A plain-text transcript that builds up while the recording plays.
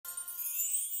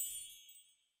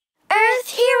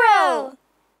go!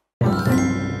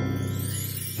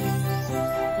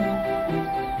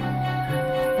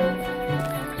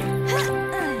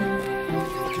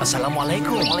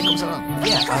 Assalamualaikum. Waalaikumsalam.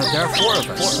 Yeah, there are 4 of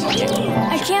us. Okay.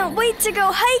 I can't wait to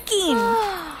go hiking!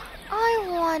 I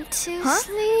want to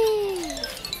sleep.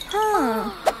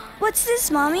 What's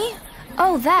this, Mommy?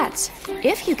 Oh, that.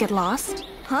 If you get lost,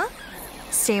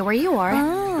 stay where you are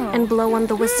and blow on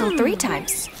the whistle 3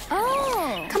 times.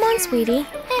 Oh! Come on, sweetie.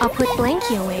 I'll put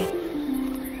Blanky away.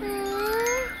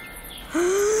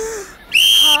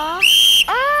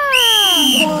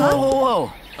 Whoa.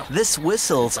 This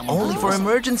whistle's only for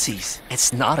emergencies.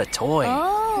 It's not a toy.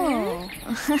 Oh!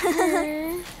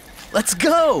 Let's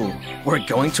go! We're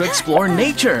going to explore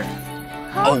nature.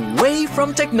 Away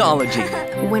from technology.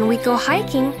 When we go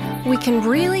hiking, we can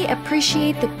really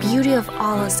appreciate the beauty of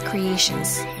Allah's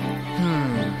creations.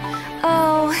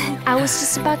 Oh, I was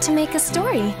just about to make a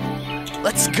story.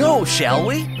 Let's go, shall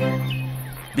we?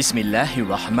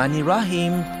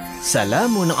 Bismillahirrahmanirrahim.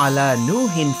 Salamun ala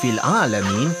Nuhin fil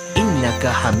alamin.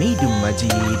 Innaka hamidum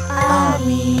majid.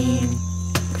 Amin.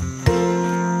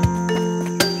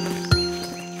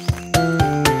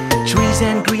 Trees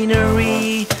and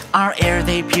greenery, our air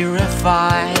they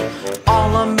purify.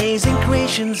 All amazing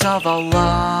creations of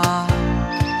Allah.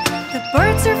 The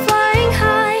birds are flying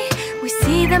high. We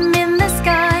see them in the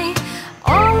sky.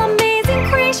 All amazing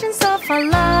creations of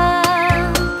Allah.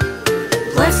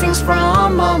 Blessings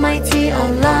from Almighty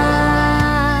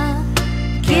Allah,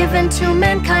 given to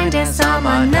mankind as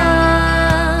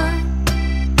amanah.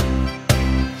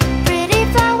 Pretty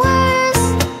flowers.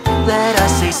 Let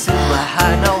us say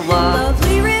Subhanallah.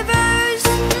 Lovely rivers!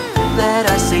 Let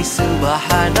us say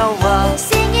Subhanallah.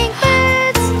 Singing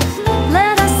birds.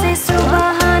 Let us say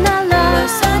Subhanallah. The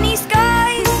sunny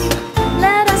skies!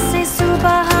 Let us say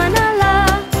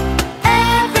Subhanallah.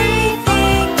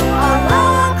 Everything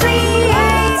Allah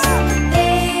creates,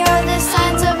 they are the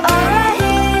signs of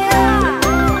Ar-Rahim.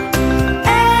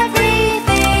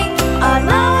 Everything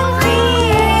Allah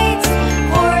creates,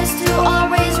 for us to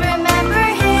always remember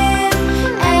Him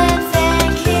and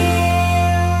thank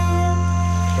Him.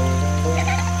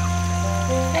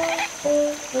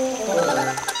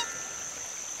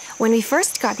 When we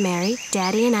first got married,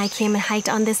 Daddy and I came and hiked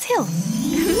on this hill.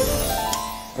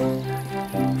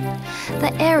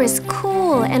 The air is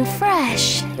cool and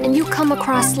fresh, and you come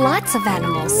across lots of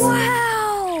animals.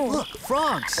 Wow! Look,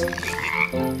 frogs.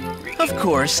 Of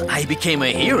course, I became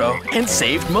a hero and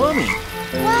saved Mommy.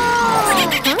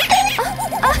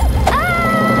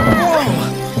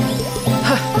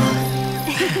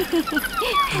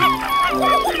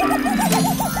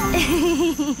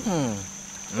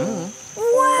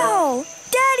 Wow!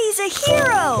 Daddy's a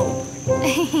hero!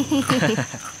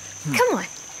 Come on,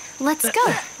 let's go.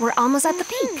 We're almost at the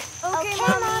peak. Okay,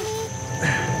 Mommy.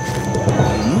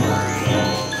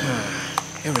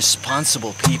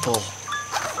 Irresponsible people.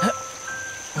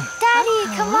 Daddy,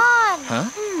 come on.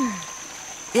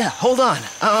 Yeah, hold on.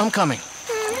 I'm coming.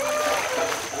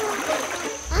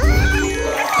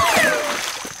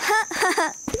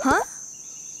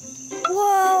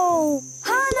 Whoa!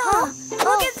 Hana!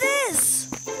 Look at this!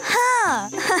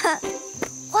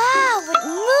 Wow, it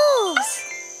moves.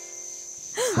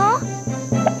 Huh?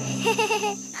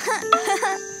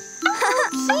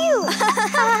 Cute.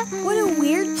 What a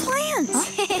weird plant!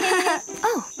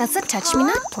 Oh, that's a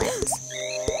touch-me-not plant.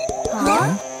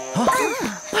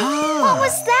 What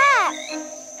was that?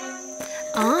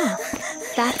 Ah,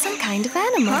 that's some kind of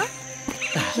animal.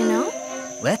 You know?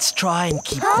 Let's try and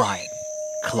keep quiet.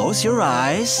 Close your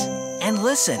eyes and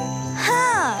listen.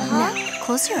 Now,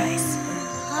 close your eyes.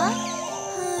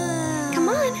 Come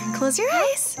on, close your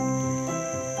eyes.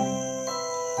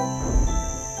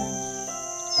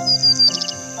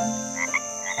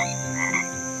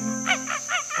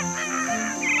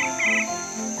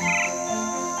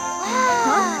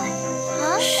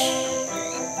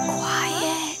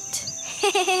 Quiet!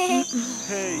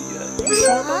 Hey, you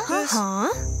sure about this? Huh?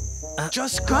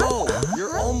 Just go.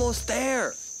 You're almost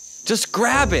there. Just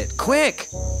grab it, quick.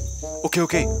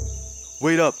 Okay.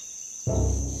 Wait up.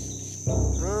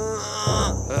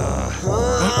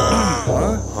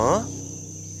 Huh?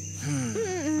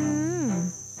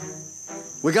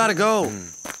 We gotta go.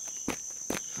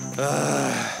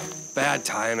 Bad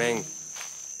timing.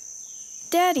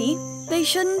 Daddy, they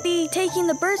shouldn't be taking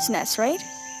the bird's nest, right?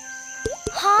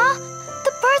 Huh?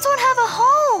 The birds won't have a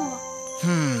home.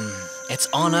 It's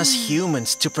on us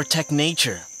humans to protect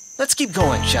nature. Let's keep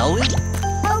going, shall we?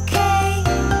 Okay.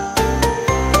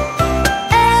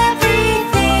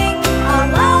 Everything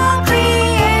Allah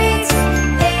creates,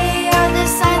 they are the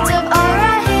signs of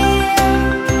Ar-Rahim.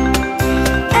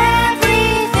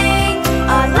 Everything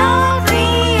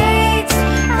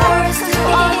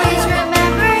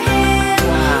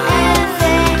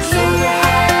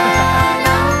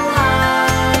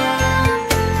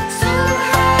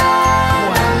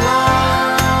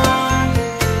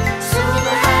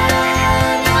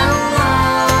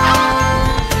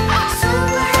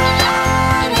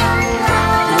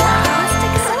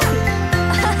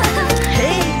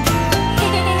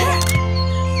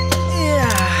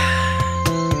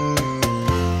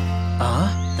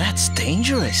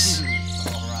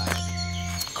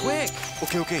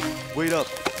Okay. Wait up.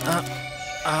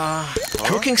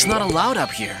 Cooking's not allowed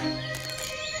up here.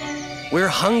 We're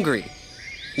hungry.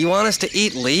 You want us to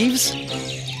eat leaves?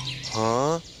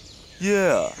 Huh?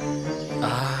 Yeah.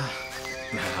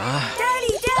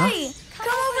 Daddy,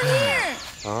 come over here.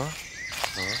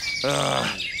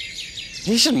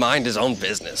 He should mind his own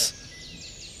business.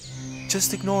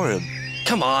 Just ignore him.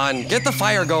 Come on, get the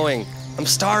fire going. I'm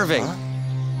starving.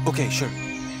 Okay, sure.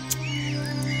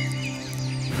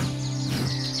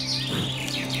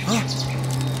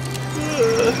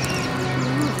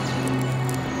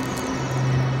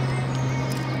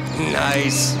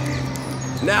 Nice.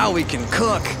 Now we can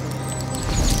cook.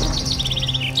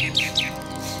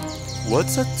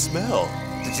 What's that smell?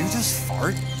 Did you just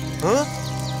fart? Huh?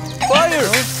 Fire!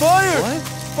 Fire! What?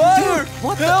 Fire! Dude,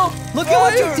 what Help! Look at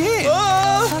what you Fire! did.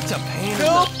 Ah! Such a pain.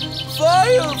 Help!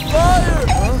 Fire! Fire!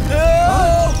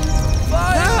 Help!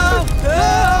 Fire!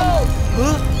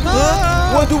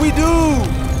 Help! What do we do?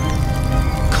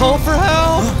 Call for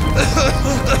help.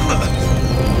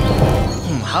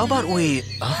 How about we...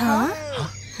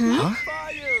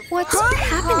 What's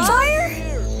happening? Fire?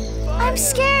 I'm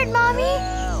scared, Mommy.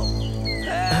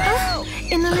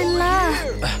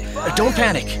 Innalillah. Don't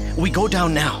panic. We go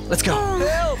down now. Let's go.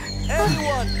 Help!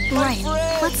 Anyone! Right,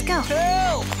 let's go.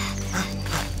 Help!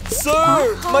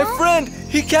 Sir! My friend!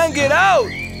 He can't get out!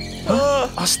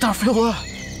 Astaghfirullah.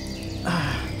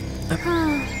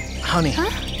 Honey,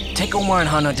 take Omar and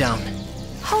Hana down.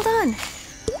 Hold on.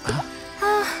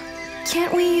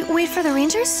 Can't we wait for the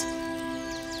rangers?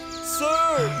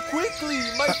 Sir! Quickly!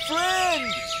 My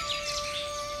friend!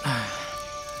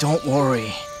 Don't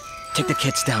worry. Take the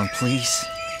kids down, please.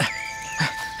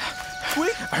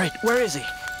 Quick! All right, where is he?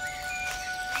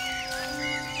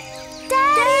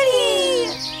 Daddy!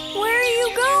 Where are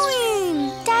you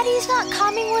going? Daddy's not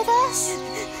coming with us?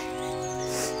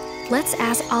 Let's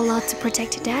ask Allah to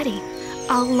protect Daddy.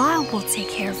 Allah will take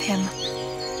care of him.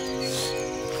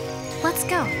 Let's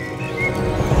go.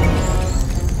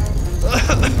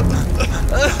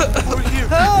 We're here!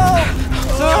 Help!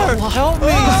 Sir! Help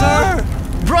me, sir!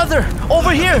 Brother,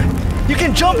 over here! You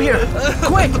can jump here!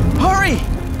 Quick, hurry!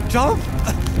 Jump?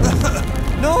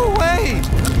 No way!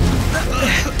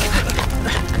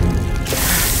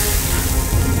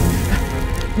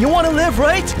 You want to live,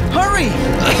 right? Hurry!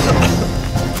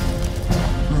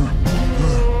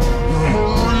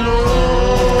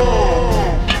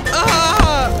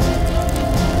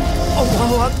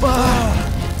 Allahu Akbar!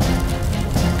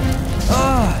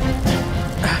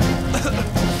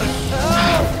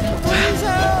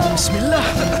 Bismillah!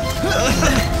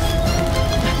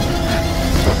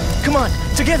 Come on,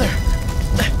 together!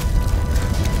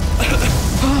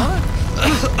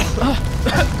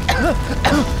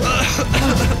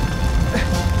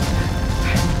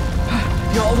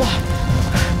 Ya Allah!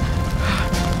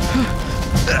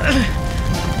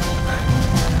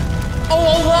 Oh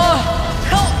Allah!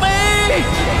 Help me!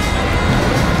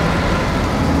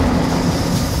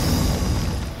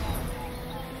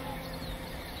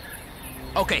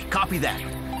 Okay, copy that.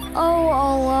 Oh,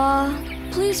 Allah.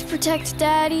 Please protect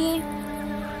Daddy.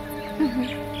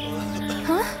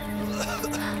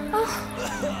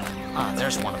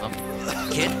 There's one of them.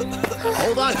 Kid?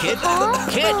 Hold on, kid.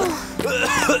 Kid!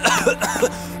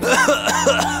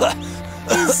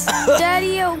 Is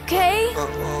Daddy okay?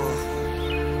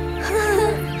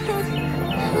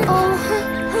 Oh,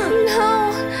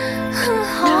 no.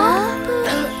 Huh?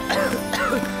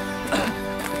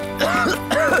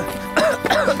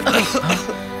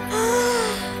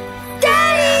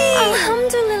 Daddy!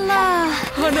 Alhamdulillah.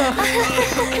 Hana!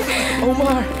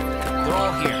 Omar! They're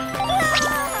all here.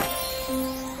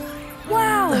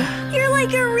 Wow, you're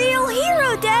like a real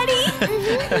hero, Daddy.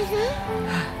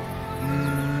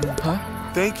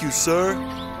 Thank you, sir,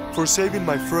 for saving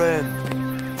my friend.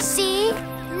 See?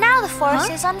 Now the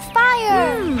forest is on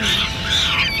fire.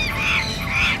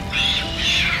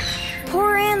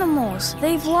 Poor animals.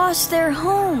 They've lost their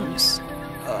homes.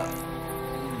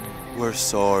 We're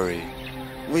sorry.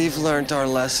 We've learned our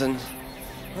lesson.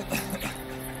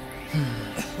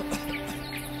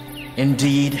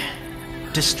 Indeed,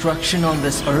 destruction on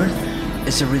this earth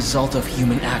is a result of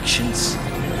human actions.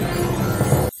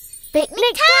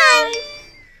 Picnic time!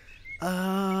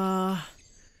 Ooh,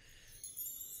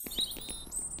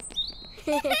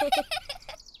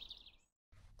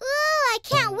 I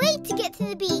can't wait to get to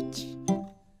the beach.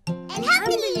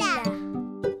 Alhamdulillah!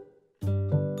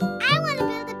 I want to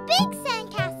build a big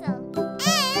sandcastle.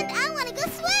 And I want to go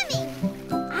swimming.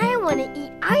 I want to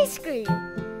eat ice cream.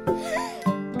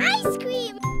 Ice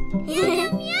cream!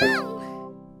 Yum, yum, yum!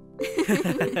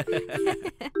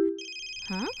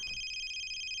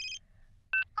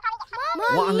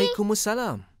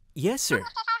 Waalaikumsalam. Yes, sir.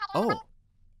 Oh,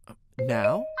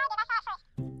 now?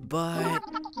 But,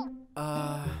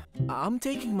 I'm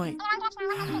taking my...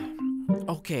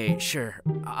 Okay, sure.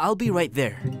 I'll be right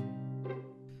there.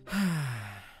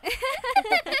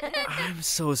 I'm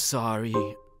so sorry.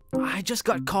 I just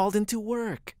got called into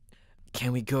work.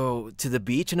 Can we go to the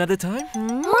beach another time?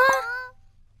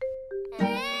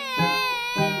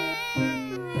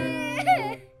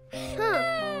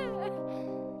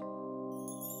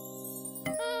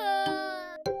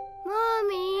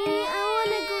 Mommy, I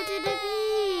want to go to the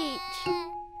beach.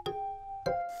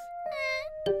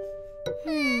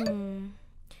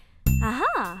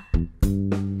 Aha!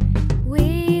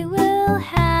 We will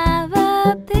have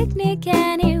a picnic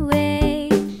anyway.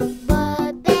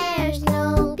 But there's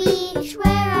no beach.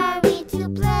 Where are we to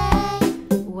play?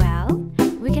 Well,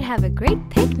 we can have a great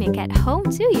picnic at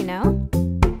home too, you know.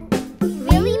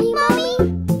 Really, Mommy?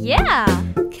 Yeah!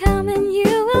 Come and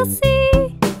you will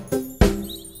see.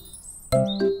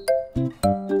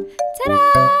 Ta-da!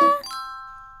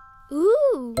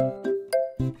 Ooh.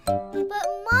 But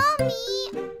Mommy,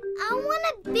 I want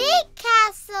a big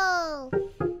castle.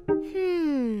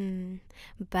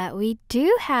 But we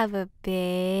do have a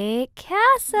big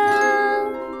castle.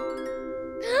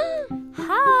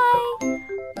 Hi!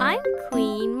 I'm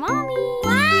Queen Mommy.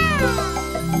 Wow!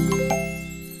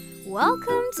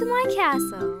 Welcome to my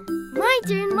castle. My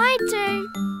turn.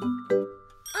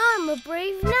 I'm a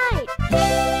brave knight.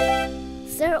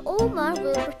 Sir Omar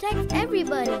will protect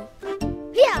everybody.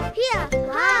 Here.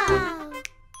 Wow.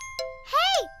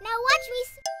 Hey, now watch me.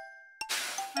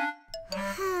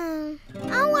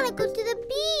 I want to go to the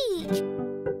beach.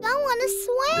 I want to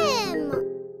swim.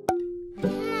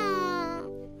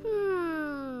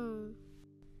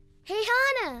 Hey,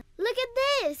 Hana, look at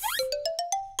this.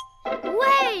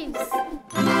 Waves.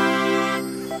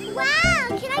 Wow,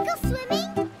 can I go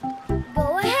swimming? Go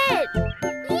ahead.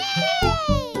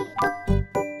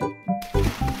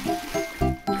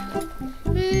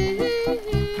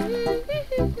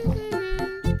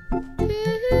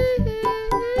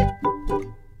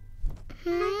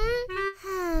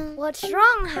 What's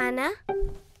wrong, Hana? I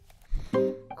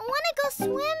want to go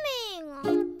swimming.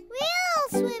 Real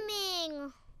swimming.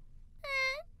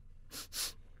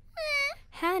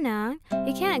 Hannah,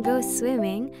 you can't go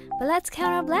swimming, but let's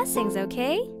count our blessings,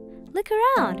 okay? Look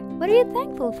around. What are you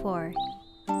thankful for?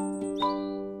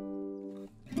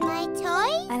 My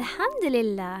toys?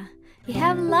 Alhamdulillah. You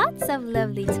have lots of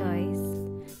lovely toys.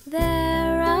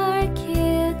 There are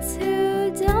kids who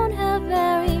don't have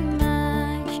very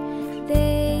much.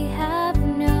 They have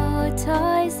no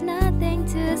toys, nothing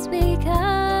to speak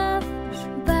of.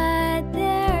 But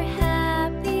they're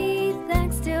happy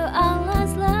thanks to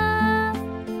Allah's love.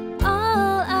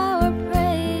 All our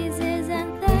praises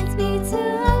and thanks be to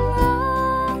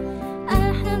Allah.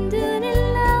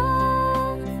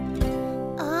 Alhamdulillah.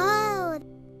 Oh,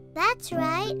 that's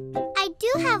right. I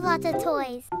do have lots of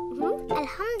toys.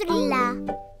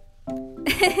 Alhamdulillah.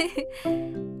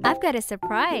 I've got a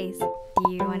surprise.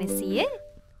 Do you want to see it?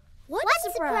 What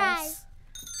surprise?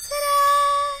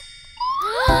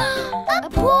 Ta-da! A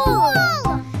pool!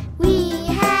 We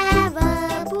have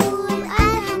a pool,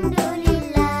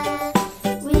 alhamdulillah.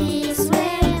 We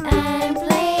swim and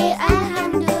play,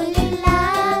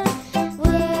 alhamdulillah.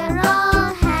 We're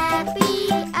all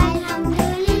happy,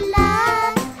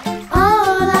 alhamdulillah.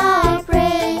 All our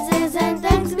praises and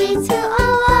thanks be to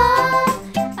Allah,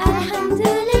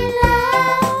 alhamdulillah.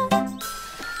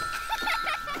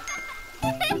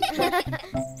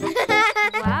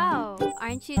 Wow,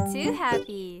 aren't you too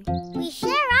happy? We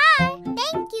sure are.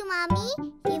 Thank you, Mommy.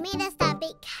 You made us that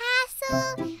big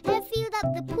castle and filled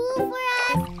up the pool for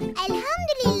us.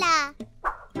 Alhamdulillah.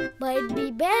 But it'd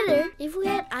be better if we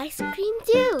had ice cream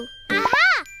too.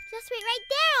 Aha! Just wait right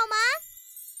there, Oma.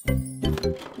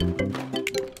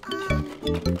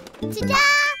 Ta-da!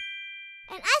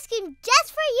 An ice cream just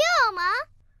for you, Oma.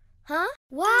 Huh?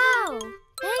 Wow!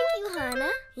 Thank you, Hana.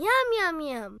 Yum, yum,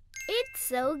 yum. It's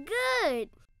so good.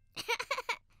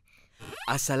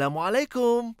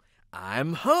 Assalamualaikum.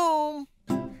 I'm home.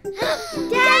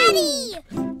 Daddy!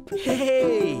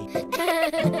 Hey!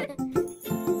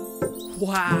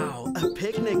 Wow, a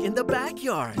picnic in the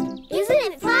backyard. Isn't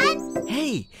it fun?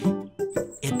 Hey,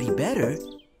 it'd be better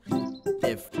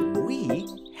if we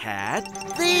had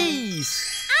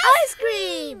these. Ice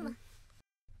cream!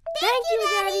 Thank you,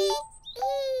 Daddy.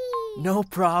 No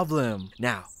problem.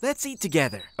 Now, let's eat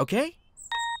together, okay?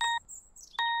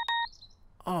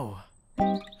 Oh.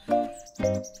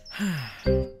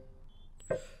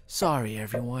 Sorry,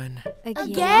 everyone.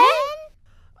 Again?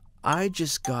 I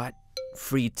just got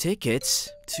free tickets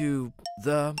to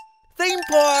the theme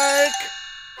park!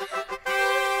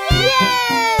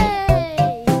 Yay!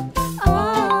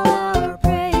 All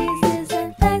praises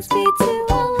and thanks be to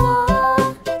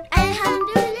Allah.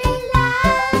 Alhamdulillah.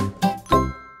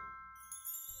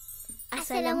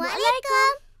 Assalamualaikum.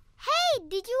 Hey,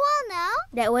 did you all know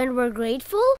that when we're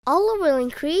grateful, Allah will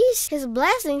increase His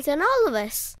blessings on all of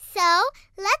us? So,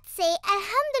 let's say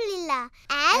Alhamdulillah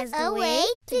as a way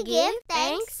to give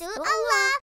thanks to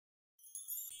Allah.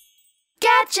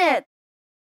 Gadget!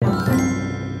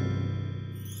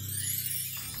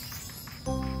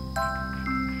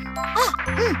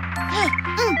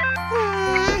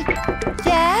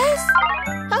 Yes?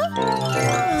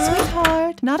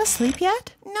 Sweetheart, not asleep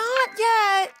yet? Not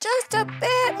yet. Just a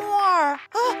bit more.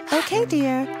 Okay,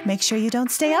 dear. Make sure you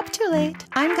don't stay up too late.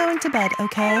 I'm going to bed,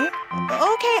 okay?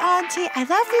 Okay, Auntie. I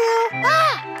love you.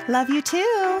 Love you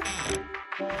too.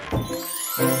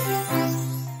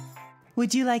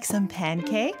 Would you like some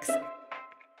pancakes?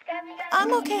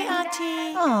 I'm okay,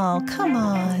 Auntie. Oh, come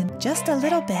on. Just a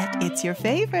little bit. It's your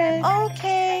favorite.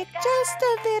 Okay, just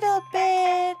a little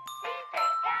bit.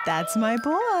 That's my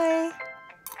boy.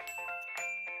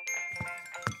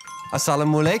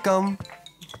 Assalamualaikum.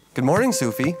 Good morning,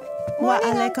 Sufi. Wa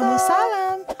alaikum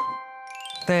assalam.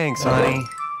 Thanks, honey.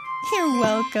 You're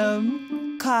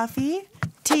welcome. Coffee?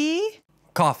 Tea?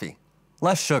 Coffee.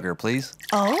 Less sugar, please.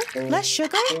 Oh, less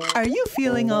sugar? Are you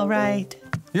feeling all right?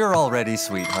 You're already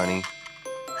sweet, honey.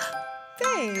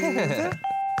 Babe.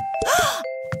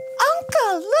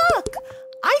 Uncle, look!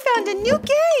 I found a new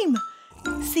game.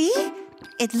 See?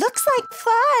 It looks like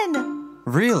fun.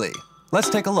 Really? Let's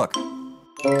take a look.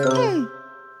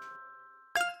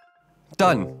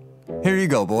 Done. Here you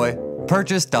go, boy.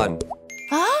 Purchase done.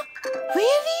 Huh?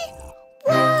 Really?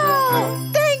 Wow!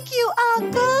 Thank you,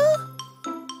 Uncle!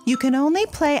 You can only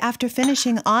play after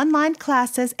finishing online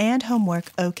classes and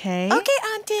homework, okay? Okay,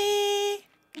 Auntie.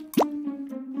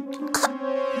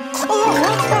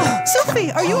 Oh,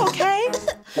 Sophie, are you okay?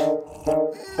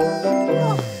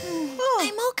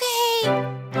 I'm okay.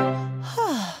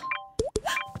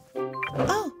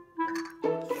 Oh.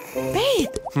 Babe,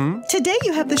 today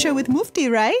you have the show with Mufti,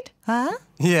 right? Huh?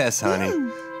 Yes, honey.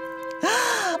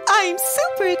 I'm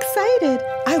super excited.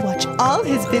 I watch all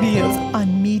his videos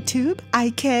on MeTube,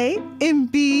 IK,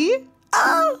 MB.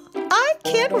 Oh, I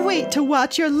can't wait to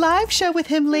watch your live show with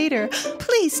him later.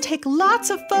 Please take lots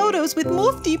of photos with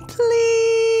Mufti,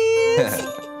 please.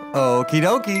 Okie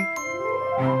dokie.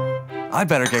 I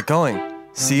better get going.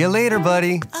 See you later,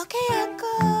 buddy. Okay,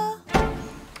 Uncle.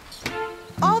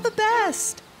 All the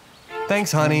best.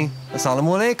 Thanks, honey.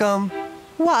 Assalamualaikum.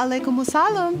 Wa alaikum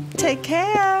assalam. Take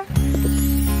care.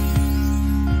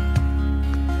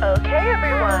 Okay,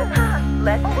 everyone,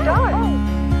 let's start.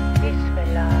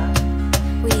 Bismillah.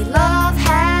 We love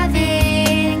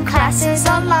having classes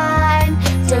online.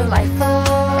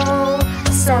 Delightful,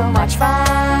 so much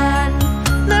fun.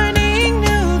 Learning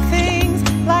new things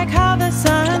like how the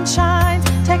sun shines.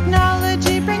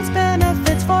 Technology brings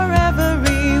benefits for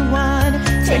everyone.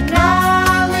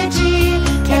 Technology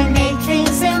can make things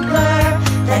simpler.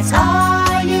 Let's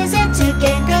all use it to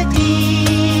gain good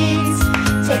deeds.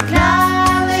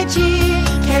 Technology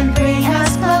can bring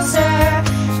us closer.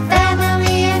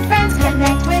 Family and friends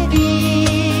connect with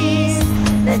ease.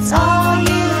 Let's all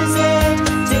use it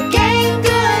to gain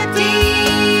good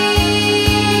deeds.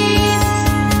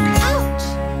 Ouch!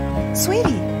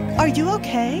 Sweetie, are you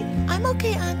okay? I'm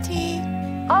okay, Auntie.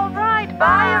 All right,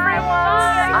 bye,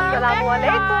 everyone.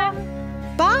 Assalamualaikum.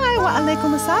 Bye, wa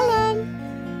alaikum assalam.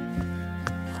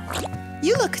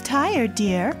 You look tired,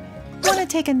 dear. Want to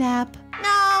take a nap?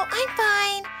 No, I'm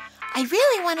fine. I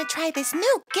really want to try this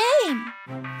new game.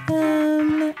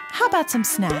 How about some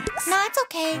snacks? No, it's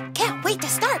okay. Can't wait to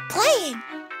start playing.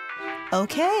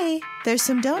 Okay, there's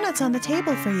some donuts on the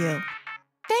table for you.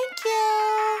 Thank you.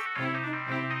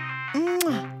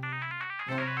 Mwah.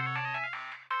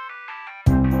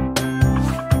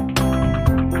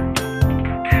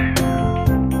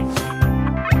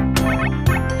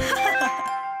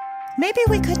 Maybe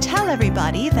we could tell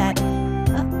everybody that...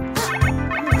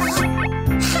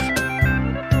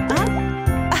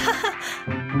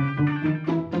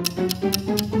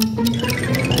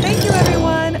 Thank you,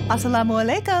 everyone. Assalamu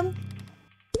alaikum.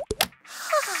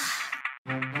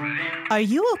 Are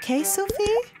you okay,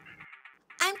 Sophie?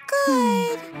 I'm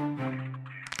good.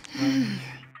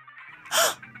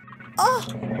 Oh,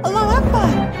 Allahu Akbar.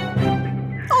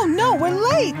 Oh no, we're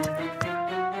late.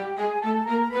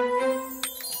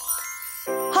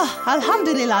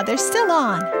 Alhamdulillah, they're still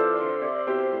on.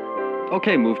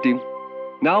 Okay, Mufti.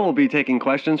 Now we'll be taking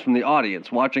questions from the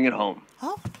audience watching at home.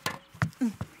 Oh.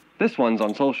 This one's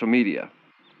on social media.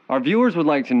 Our viewers would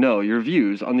like to know your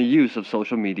views on the use of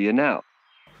social media now.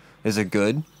 Is it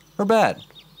good or bad?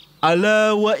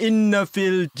 ألا وإن في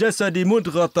الجسد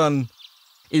مضغة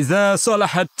إذا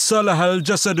صلحت صلح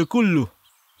الجسد كله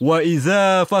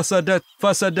وإذا فسدت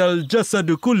فسد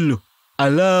الجسد كله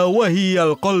ألا وهي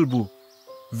القلب.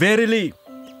 Verily,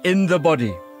 in the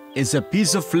body is a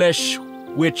piece of flesh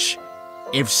which,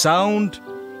 if sound,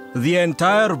 the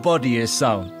entire body is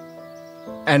sound,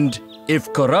 and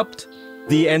if corrupt,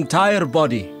 the entire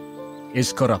body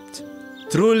is corrupt.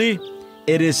 Truly,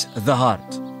 it is the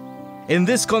heart. In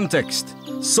this context,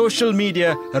 social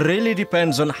media really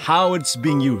depends on how it's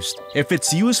being used. If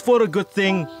it's used for a good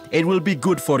thing, it will be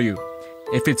good for you.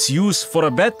 If it's used for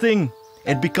a bad thing,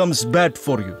 it becomes bad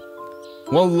for you.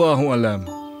 Wallahu alam.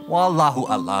 Wallahu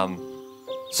alam.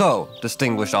 So,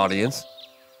 distinguished audience,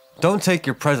 don't take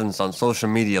your presence on social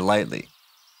media lightly.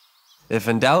 If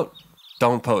in doubt,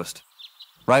 don't post.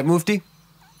 Right, Mufti?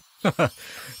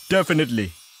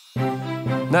 Definitely.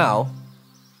 Now,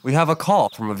 we have a call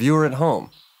from a viewer at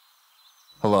home.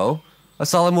 Hello?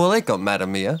 Assalamu alaikum,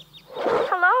 Madam Mia.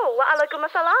 Hello, wa alaikum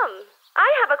assalam. I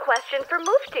have a question for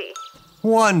Mufti.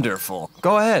 Wonderful.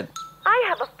 Go ahead. I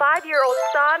have a 5-year-old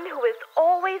son who is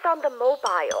always on the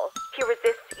mobile. He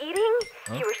resists eating,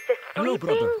 he resists Hello,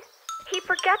 sleeping, brother. he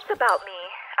forgets about me,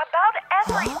 about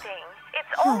everything.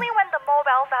 It's only when the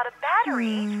mobile's out of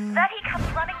battery that he comes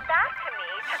running back to me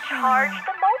to charge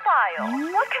the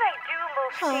mobile. What can I do,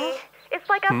 Mufti? It's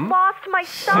like I've lost my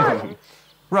son.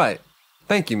 Right.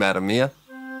 Thank you, Madam Mia.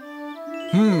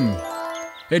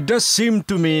 It does seem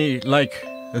to me like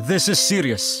this is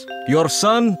serious. Your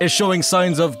son is showing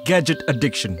signs of gadget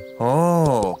addiction.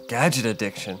 Oh, gadget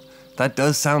addiction. That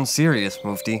does sound serious,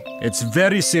 Mufti. It's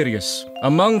very serious.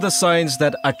 Among the signs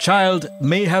that a child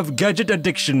may have gadget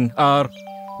addiction are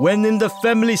when in the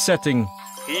family setting,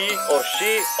 he or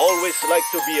she always like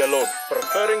to be alone,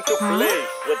 preferring to play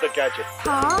with the gadget.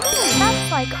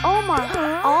 That's like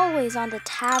Omar, always on the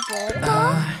tablet.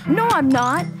 No, I'm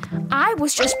not. I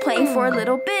was just playing for a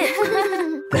little bit.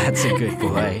 That's a good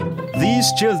boy.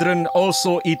 These children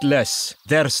also eat less.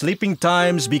 Their sleeping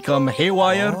times become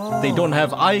haywire. They don't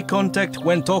have eye contact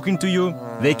when talking to you.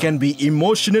 They can be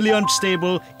emotionally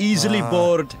unstable, easily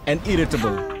bored, and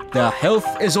irritable. Their health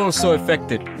is also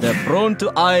affected. They're prone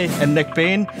to eye and neck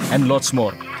pain and lots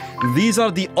more. These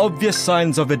are the obvious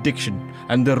signs of addiction.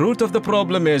 And the root of the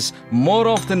problem is, more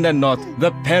often than not,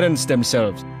 the parents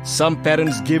themselves. Some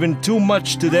parents give in too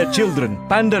much to their children,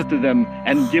 pander to them,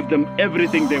 and give them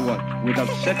everything they want without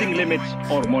setting limits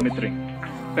or monitoring.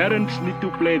 Parents need to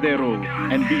play their role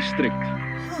and be strict.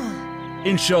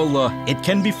 Inshallah, it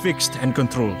can be fixed and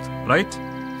controlled, right?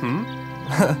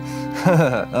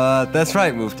 That's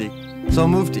right, Mufti. So,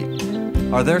 Mufti,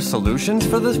 are there solutions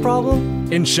for this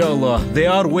problem? Inshallah,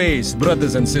 there are ways,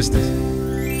 brothers and sisters.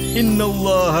 إن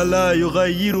الله لا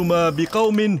يغير ما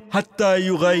بقوم حتى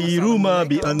يغيروا ما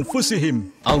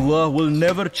بأنفسهم. Allah will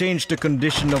never change the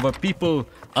condition of a people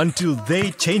until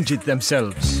they change it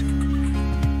themselves.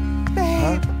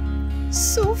 Babe,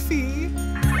 Sophie.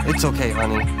 It's okay,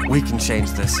 honey. We can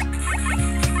change this.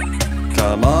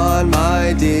 Come on,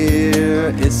 my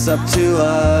dear. It's up to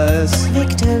us.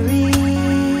 Victory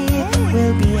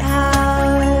will be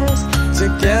ours.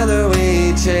 Together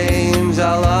we change,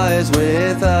 Allah is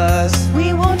with us.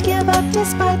 We won't give up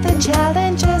despite the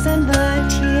challenges and the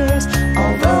tears.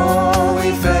 Although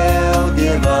we fail,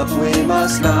 give up we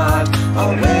must not.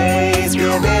 Always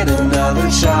give it another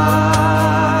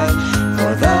shot.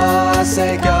 For the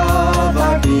sake of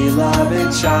our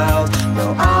beloved child,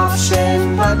 no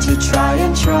option but to try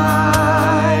and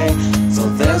try. So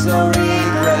there's no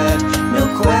regret, no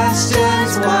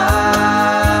questions why.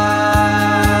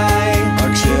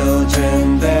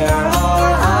 Children, there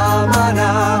are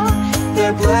amana,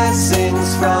 they're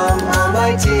blessings from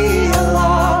Almighty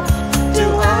Allah. Do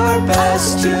our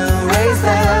best to raise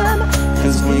them,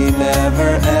 'cause we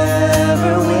never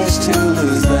ever wish to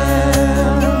lose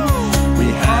them. We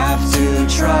have to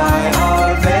try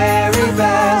our very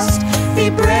best, be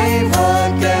brave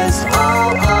against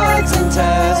all odds and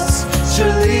tests.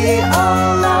 Surely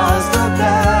Allah's the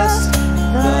best,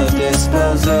 the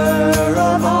disposer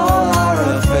of all our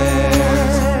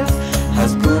affairs.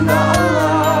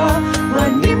 Hasbunallah wa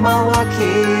ni'mal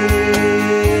wakeel.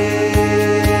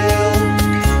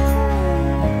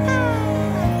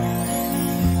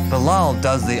 Bilal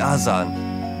does the azan.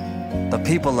 The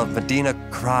people of Medina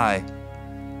cry.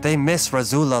 They miss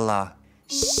Rasulullah.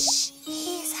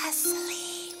 He's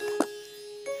asleep.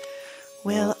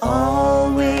 We'll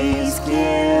always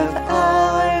give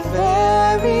our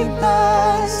very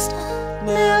best,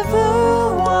 never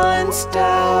once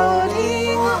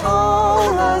doubting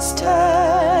Allah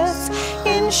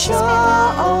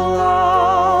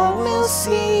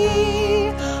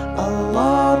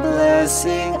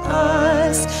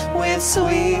us with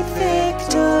sweet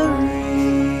victory.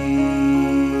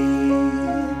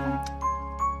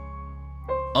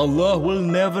 Allah will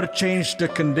never change the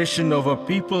condition of a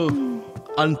people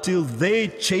until they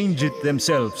change it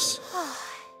themselves.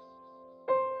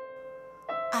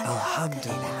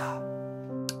 Alhamdulillah.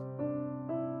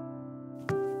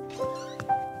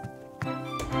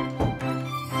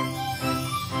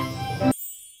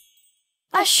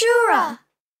 Ashura!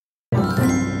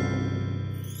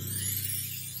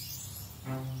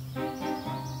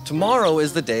 Tomorrow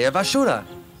is the day of Ashura.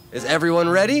 Is everyone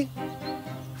ready?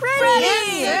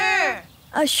 Ready! Yes,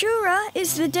 sir. Ashura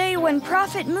is the day when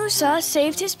Prophet Musa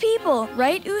saved his people,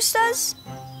 right, Ustaz?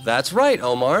 That's right,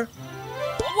 Omar.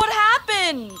 What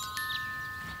happened?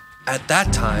 At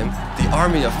that time, the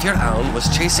army of Fir'aun was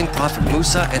chasing Prophet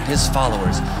Musa and his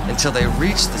followers until they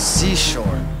reached the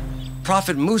seashore.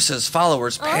 Prophet Musa's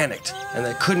followers panicked and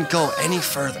they couldn't go any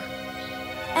further.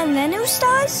 And then,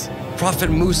 Ustaz? Prophet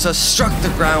Musa struck the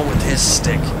ground with his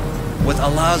stick. With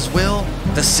Allah's will,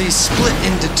 the sea split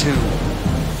into two.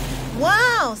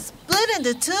 Wow, split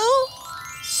into two?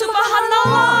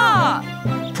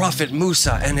 Subhanallah! Prophet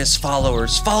Musa and his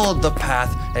followers followed the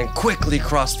path and quickly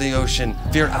crossed the ocean.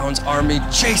 Fir'aun's army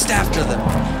chased after them.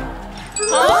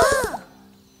 Huh?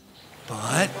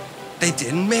 But they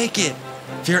didn't make it.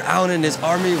 Fir'aun and his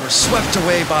army were swept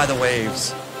away by the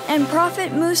waves. And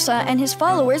Prophet Musa and his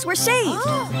followers were saved.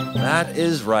 That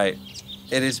is right.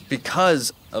 It is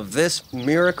because of this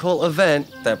miracle event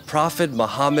that Prophet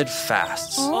Muhammad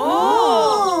fasts.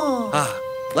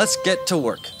 Let's get to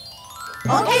work.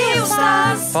 Okay,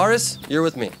 Ustaz. Faris, you're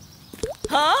with me.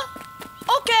 Huh?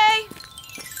 Okay.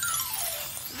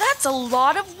 That's a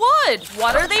lot of wood.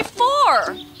 What are they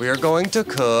for? We are going to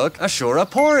cook Ashura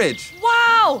porridge.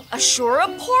 Wow, Ashura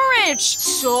porridge.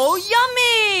 So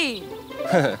yummy.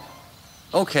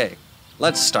 Okay,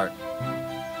 let's start.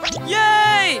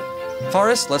 Yay!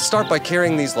 Faris, let's start by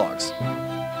carrying these logs.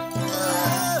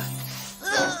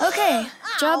 Okay,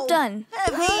 job done.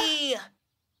 Heavy.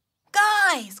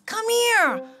 Guys, come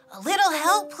here. A little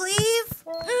help, please.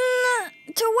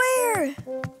 To where?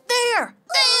 There.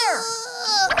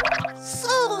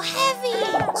 So heavy.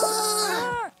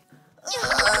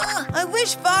 I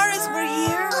wish Faris were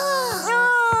here.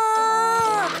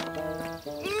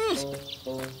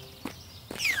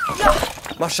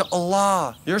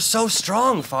 MashaAllah, you're so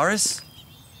strong, Faris.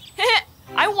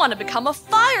 I want to become a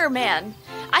fireman.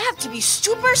 I have to be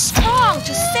super strong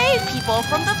to save people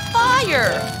from the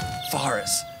fire.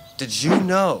 Faris, did you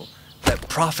know that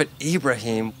Prophet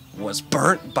Ibrahim was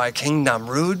burnt by King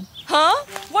Namrud? Huh?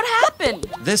 What happened?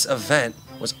 This event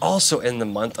was also in the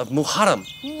month of Muharram.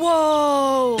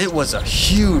 Whoa! It was a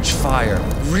huge fire,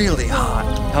 really hot.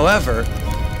 However,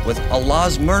 with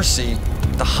Allah's mercy,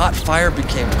 the hot fire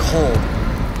became cold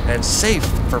and safe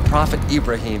for Prophet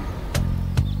Ibrahim.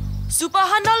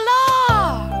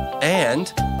 Subhanallah!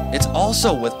 And it's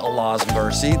also with Allah's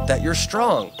mercy that you're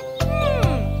strong.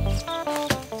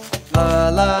 La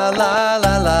la la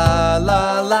la la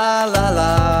la la la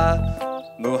la.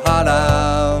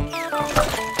 Muharram.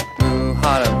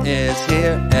 Muharram is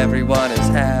here, everyone is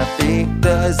happy.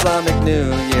 The Islamic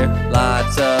New Year,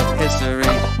 lots of history.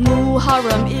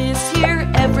 Muharram is here,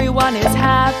 everyone is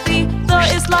happy. The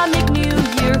Islamic New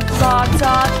Year, lots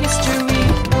of history.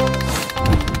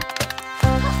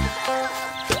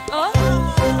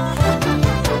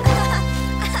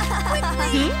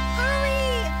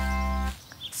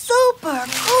 Super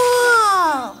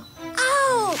cool.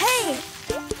 Ow. Hey!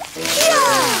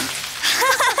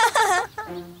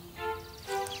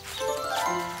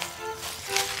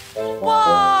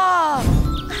 Wow!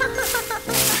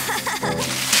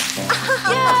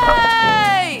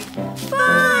 Yay!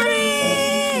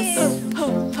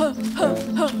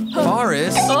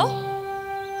 Faris,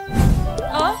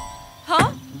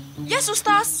 Huh? Yes,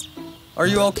 Ustaz. are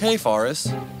you okay, Faris?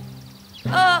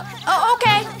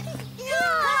 Okay.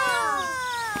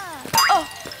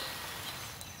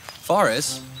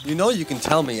 Faris, you know you can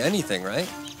tell me anything, right?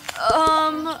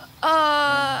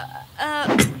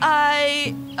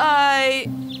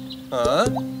 Huh?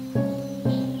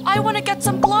 I want to get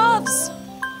some gloves.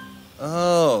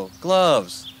 Oh,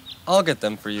 gloves. I'll get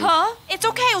them for you. Huh? It's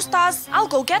okay, Ustaz. I'll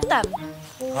go get them.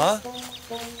 Huh?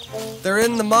 They're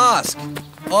in the mosque.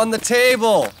 On the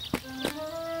table.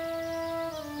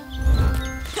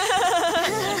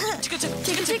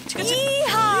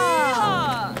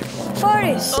 Yeehaw!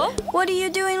 Faris, what are you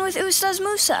doing with Ustaz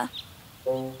Musa?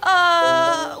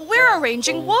 We're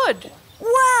arranging wood.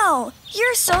 Wow,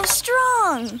 you're so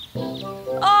strong.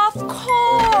 Of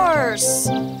course.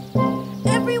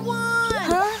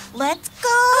 Everyone, let's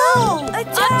go.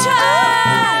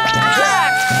 Attack!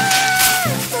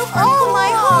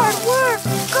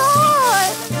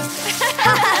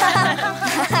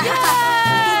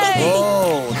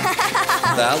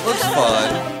 that looks fun.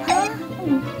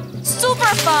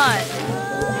 Super fun!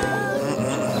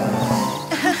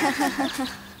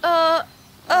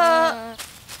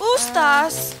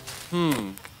 Ustaz?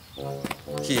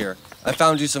 Here, I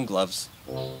found you some gloves.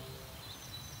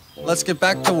 Let's get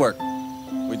back to work.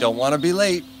 We don't want to be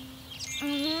late.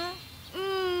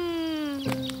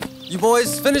 You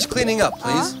boys, finish cleaning up,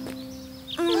 please.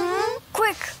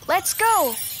 Quick, let's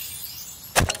go.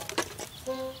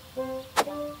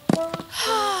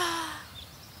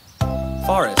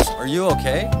 Forrest, are you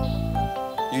okay?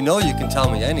 You know you can tell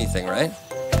me anything, right?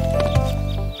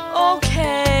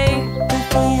 Okay.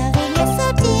 Feeling is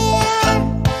so dear.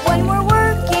 When we're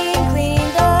working, clean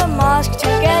the mosque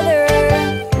together.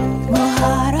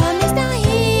 Muharram is now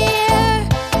here.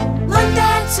 Learn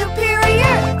that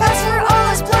superior. Fast for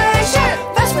Allah's pleasure.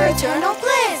 Fast for eternal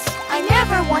bliss. I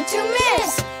never want to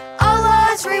miss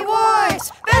Allah's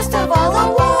rewards. Best of all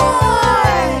awards.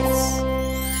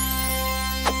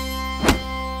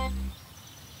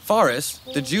 Forrest,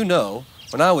 did you know,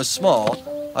 when I was small,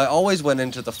 I always went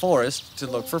into the forest to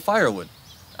look for firewood.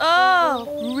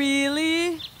 Oh,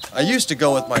 really? I used to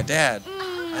go with my dad.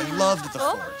 I loved the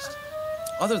forest.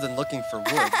 Other than looking for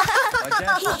wood, my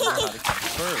dad taught me how to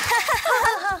catch birds.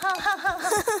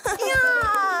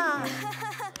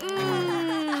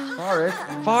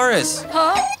 Forrest!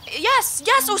 Huh? Yes,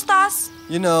 Ustaz.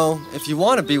 You know, if you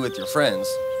want to be with your friends...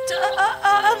 No.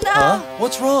 Huh?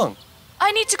 What's wrong?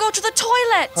 I need to go to the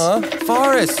toilet. Huh?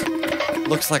 Forrest!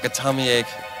 Looks like a tummy ache.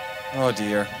 Oh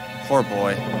dear, poor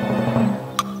boy.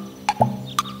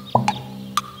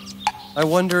 I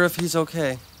wonder if he's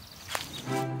okay.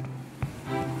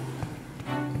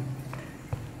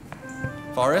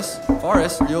 Forrest?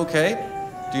 Forrest, you okay?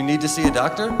 Do you need to see a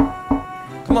doctor?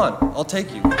 Come on, I'll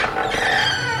take you.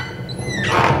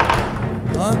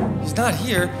 Huh? He's not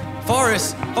here.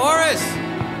 Forrest! Forrest!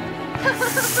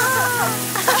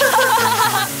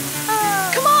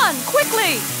 Come on,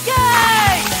 quickly!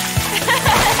 Yay!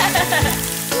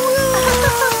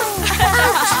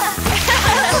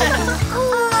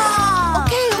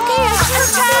 Okay, I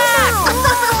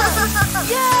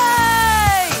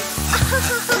Yay!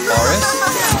 Forrest?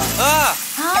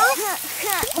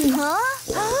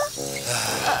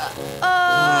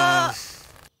 Ah!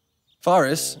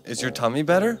 Forrest, is your tummy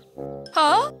better?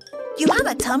 Huh? You have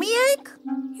a tummy ache?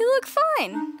 You look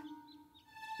fine.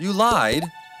 You lied.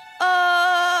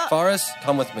 Forrest,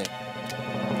 come with me.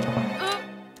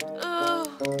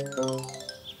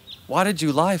 Why did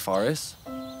you lie, Forrest?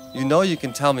 You know you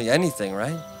can tell me anything,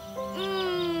 right?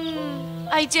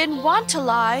 I didn't want to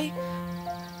lie.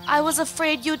 I was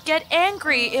afraid you'd get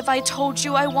angry if I told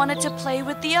you I wanted to play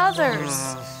with the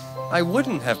others. I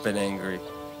wouldn't have been angry.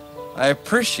 I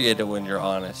appreciate it when you're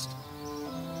honest.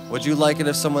 Would you like it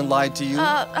if someone lied to you?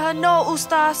 No,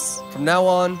 Ustaz. From now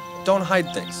on, don't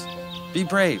hide things. Be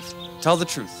brave. Tell the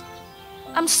truth.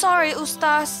 I'm sorry,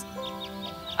 Ustaz.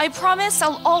 I promise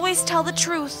I'll always tell the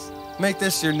truth. Make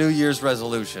this your New Year's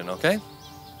resolution, okay?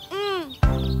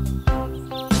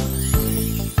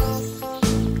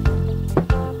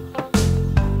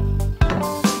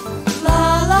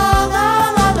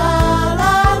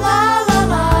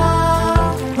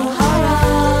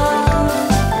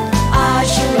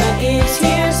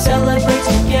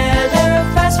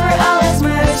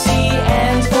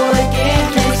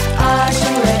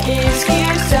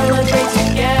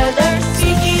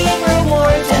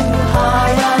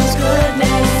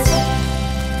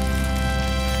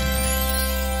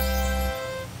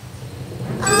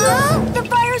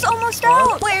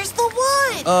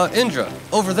 Indra,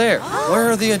 over there.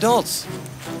 Where are the adults?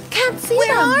 Can't see them.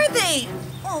 Where are they?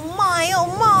 Oh my, oh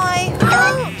my.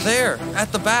 There,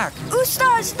 at the back.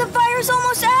 Ustaz, the fire's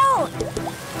almost out.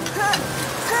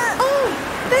 Oh,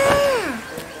 there.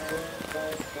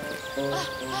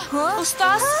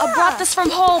 Ustaz, I brought this from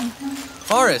home.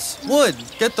 Forrest, wood.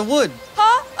 Get the wood.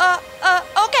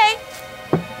 Okay.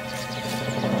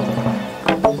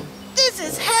 This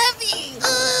is heavy.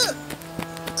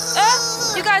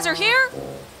 You guys are here?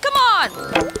 Come on!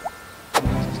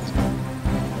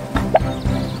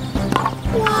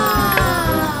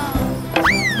 Wow!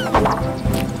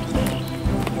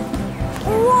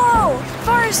 Whoa!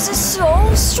 Forrest is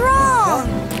so strong!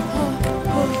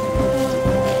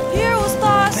 Here,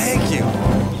 Ustaz! Thank you.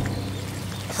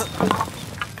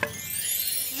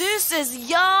 This is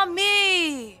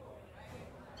yummy!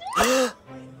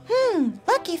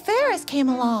 Lucky Ferris came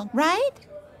along, right?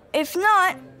 If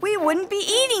not, we wouldn't be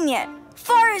eating it.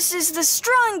 Forrest is the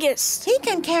strongest. He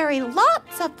can carry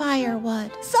lots of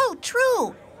firewood. So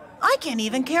true. I can't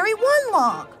even carry one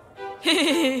log.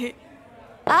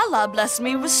 Allah bless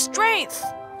me with strength.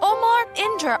 Omar,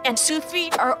 Indra, and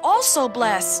Sufi are also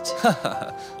blessed.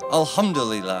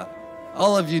 Alhamdulillah.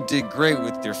 All of you did great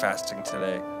with your fasting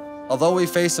today. Although we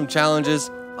faced some challenges,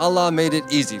 Allah made it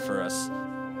easy for us.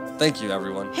 Thank you,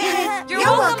 everyone. You're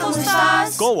welcome,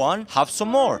 Ustaz. Go on, have some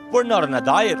more. We're not on a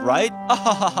diet, right?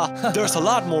 There's a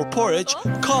lot more porridge.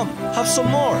 Come, have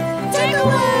some more. Take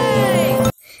away!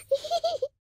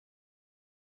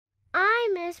 I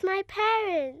miss my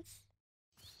parents.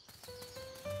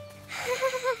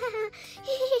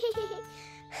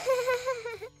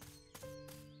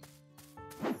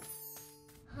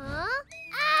 Huh?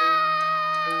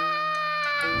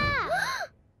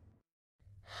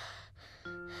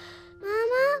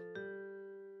 Mama?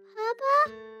 Papa?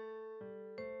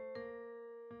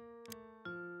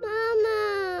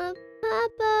 Mama,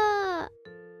 Papa,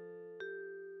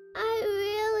 I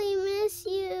really miss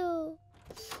you.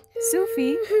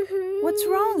 Sophie, what's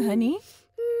wrong, honey?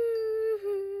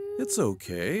 It's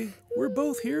okay. We're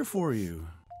both here for you.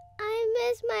 I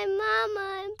miss my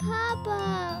mama and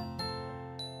papa.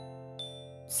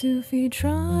 Sophie,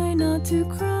 try not to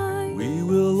cry. We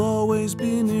will always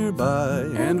be nearby,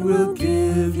 and we'll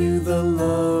give you the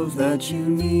love that you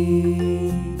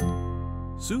need.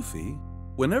 Sophie,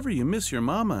 whenever you miss your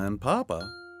mama and papa,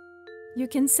 you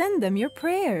can send them your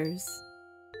prayers.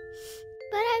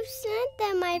 But I've sent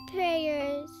them my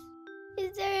prayers.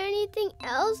 Is there anything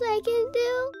else I can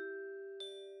do?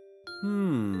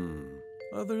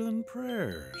 Other than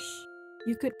prayers.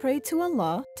 You could pray to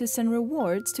Allah to send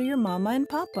rewards to your mama and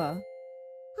papa.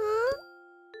 Huh?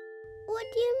 What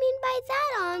do you mean by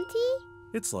that, Auntie?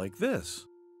 It's like this.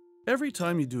 Every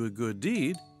time you do a good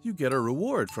deed, you get a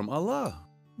reward from Allah.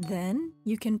 Then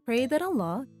you can pray that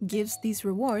Allah gives these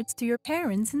rewards to your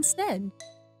parents instead.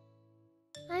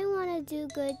 I want to do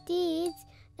good deeds,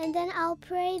 and then I'll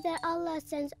pray that Allah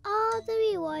sends all the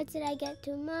rewards that I get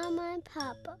to Mama and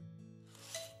Papa.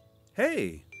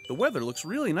 Hey, the weather looks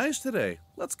really nice today.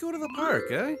 Let's go to the park,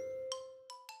 eh?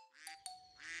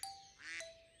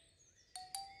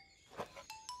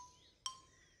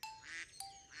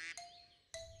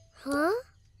 Huh?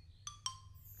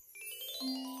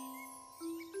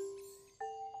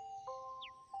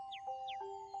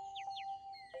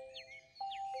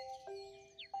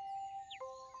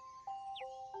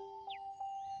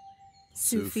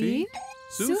 Sufi?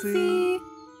 Sufi?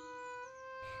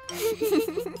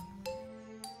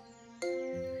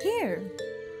 Here.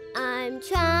 I'm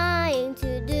trying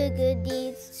to do good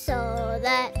deeds so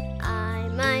that I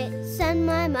might send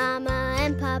my mama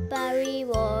and papa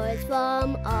rewards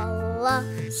from Allah.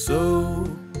 So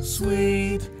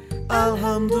sweet,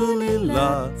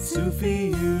 Alhamdulillah.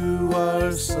 Sufi, you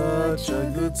are such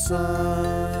a good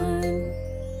son.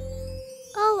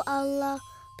 Oh Allah,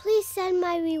 please send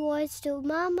my rewards to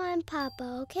Mama and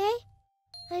Papa, okay?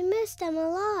 I miss them a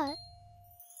lot.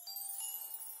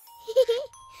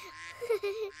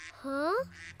 Huh?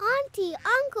 Auntie,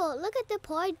 Uncle, look at the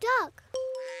poor duck.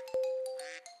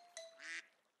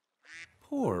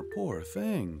 Poor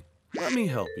thing. Let me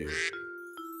help you.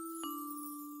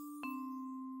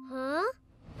 Huh?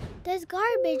 There's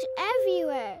garbage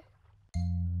everywhere.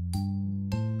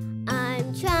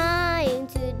 I'm trying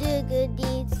to do good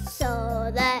deeds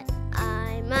so that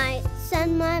I might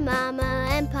send my mama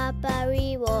and papa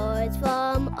rewards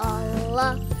from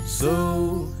Allah.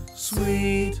 So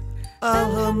sweet,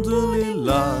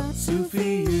 Alhamdulillah.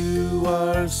 Sufi, you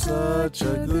are such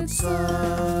a good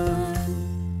son.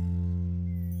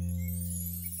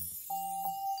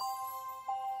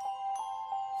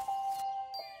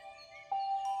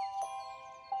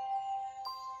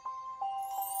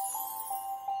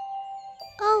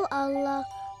 Oh Allah,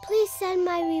 please send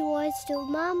my rewards to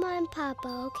Mama and Papa,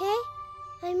 okay?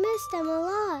 I miss them a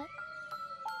lot.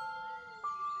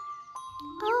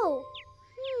 Oh,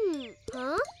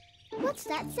 huh? What's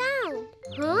that sound?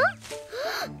 Huh?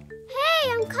 Hey,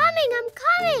 I'm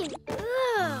coming!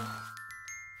 Ugh.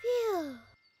 Phew.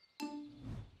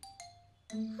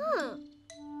 Huh?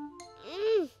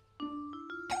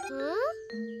 Huh?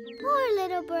 Poor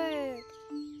little bird.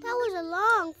 That was a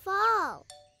long fall.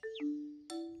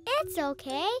 It's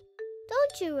okay.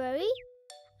 Don't you worry.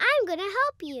 I'm gonna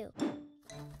help you.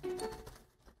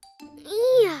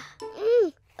 Yeah.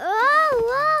 Oh,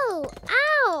 whoa!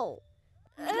 Ow!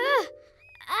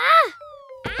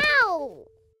 Ow!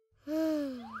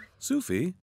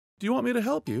 Sufi, do you want me to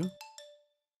help you?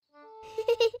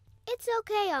 It's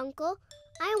okay, Uncle.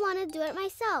 I want to do it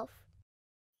myself.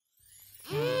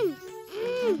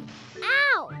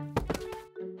 Ow!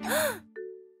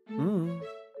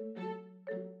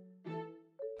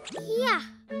 Yeah.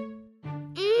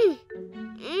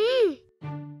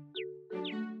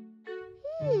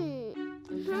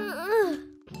 Huh?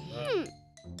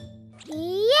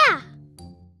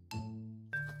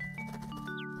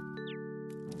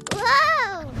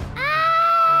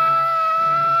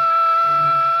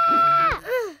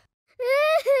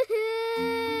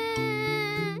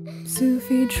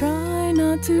 try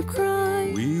not to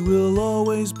cry. We will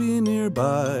always be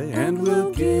nearby, and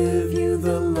we'll give you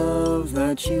the love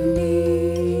that you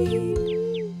need.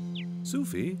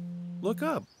 Sufi, look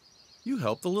up. You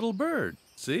helped the little bird,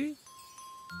 see?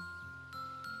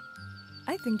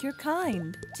 I think you're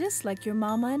kind, just like your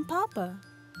mama and papa.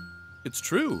 It's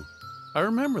true. I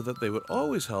remember that they would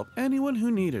always help anyone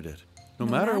who needed it. No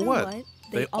matter what,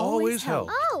 they always help.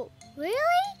 Oh,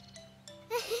 really?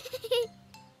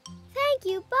 Thank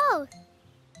you both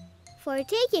for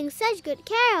taking such good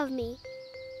care of me.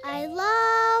 I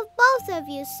love both of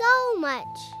you so much.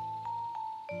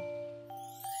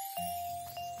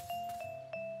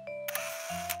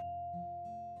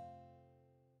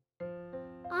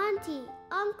 Auntie,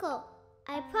 Uncle,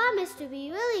 I promise to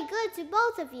be really good to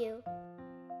both of you.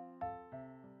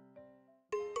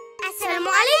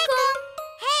 Assalamualaikum.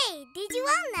 Hey, did you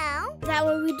all know That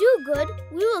when we do good,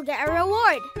 we will get a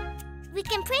reward. we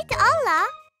can pray to Allah?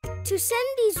 To send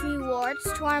these rewards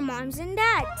to our moms and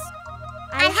dads.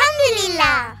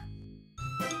 Alhamdulillah.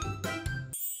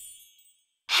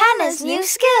 Hannah's new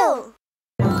skill.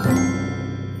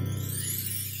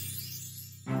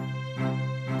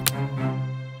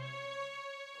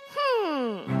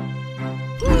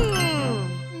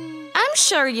 I'm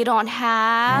sure you don't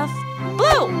have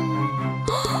blue.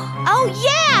 Oh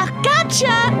yeah, gotcha.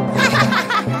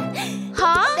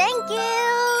 Huh? Thank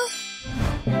you.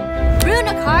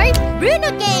 Bruno card,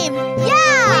 Bruno game.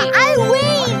 Yeah, I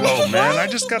win. Oh man, I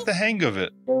just got the hang of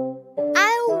it.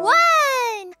 I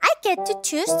won. I get to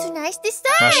choose tonight's dessert.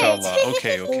 MashaAllah.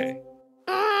 Okay.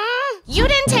 You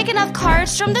didn't take enough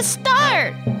cards from the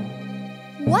start.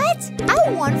 What?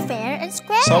 I want fair and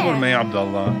square. Sabr may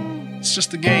Abdullah. It's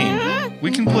just a game. We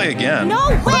can play again.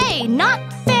 No way, not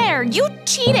fair. You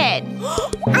cheated.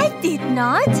 I did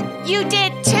not. You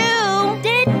did too.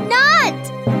 Did not.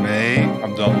 May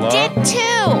Abdullah. Did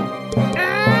too.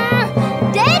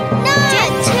 Did not.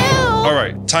 Did too. All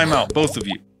right, time out, both of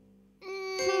you.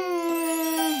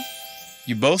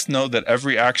 You both know that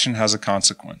every action has a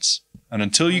consequence. And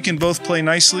until you can both play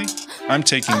nicely, I'm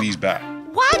taking these back.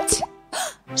 What?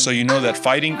 So you know that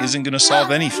fighting isn't going to solve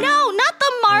anything. No, not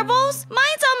the marbles.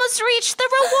 Mine's almost reached the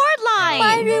reward line.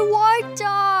 My rewards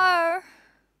are...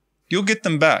 You'll get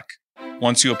them back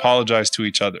once you apologize to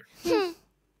each other.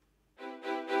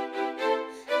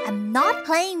 I'm not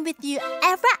playing with you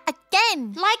ever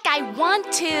again. Like I want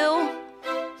to.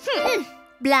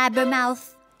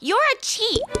 Blabbermouth. You're a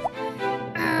cheat.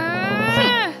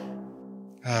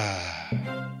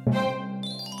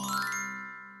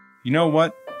 You know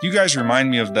what? You guys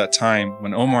remind me of that time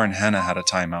when Omar and Hana had a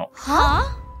timeout. Huh?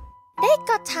 They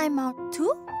got timeout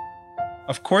too?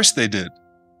 Of course they did.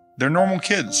 They're normal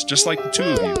kids, just like the two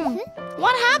of you.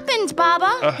 What happened,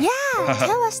 Baba? Yeah,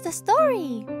 tell us the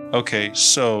story. Okay,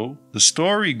 so the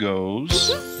story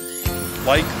goes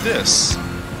like this.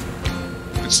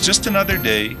 It's just another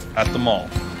day at the mall.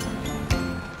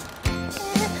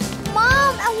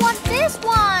 Mom, I want this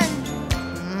one.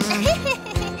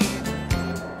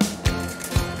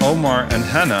 Omar and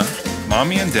Hana,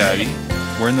 Mommy and Daddy,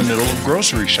 were in the middle of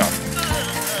grocery shopping.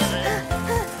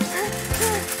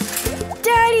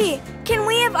 Daddy, can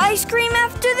we have ice cream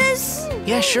after this?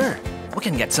 Yeah, sure. We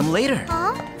can get some later.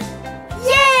 Huh?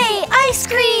 Yay, ice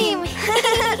cream!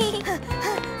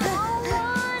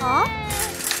 Huh?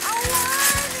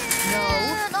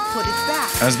 No, put it back.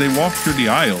 As they walked through the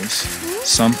aisles,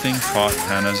 something caught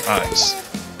Hana's eyes.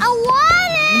 I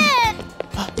want it!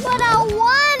 But I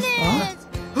want it!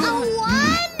 I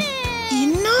want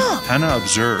it! Enough! Hana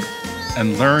observed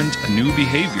and learned a new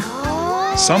behavior,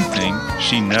 something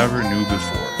she never knew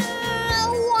before.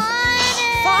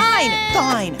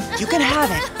 Fine. You can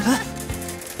have it.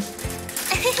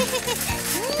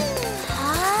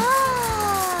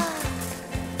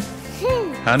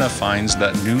 Hana finds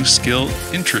that new skill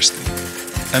interesting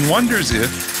and wonders if...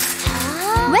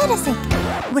 Wait a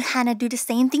second. Would Hana do the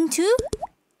same thing too?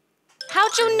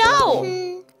 How'd you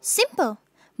know? Simple.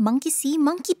 Monkey see,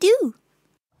 monkey do.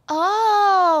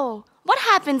 Oh, what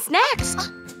happens next?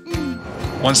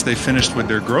 Once they finished with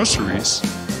their groceries,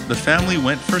 the family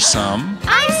went for some...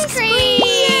 Ice cream!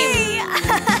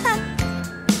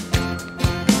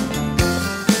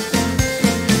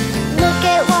 Look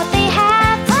at what they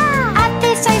have at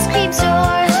this ice cream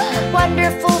store.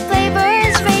 Wonderful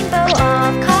flavors, rainbow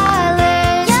of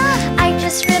colors. I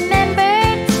just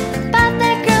remembered about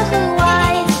the girl who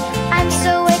won. I'm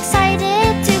so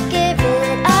excited to give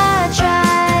it a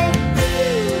try.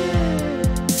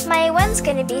 My one's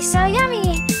gonna be so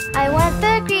yummy. I want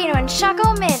the green one,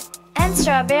 chocolate mint and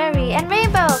strawberry and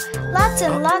rainbow. Lots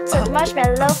and lots of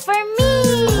marshmallow for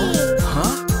me.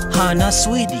 Huh? Hana,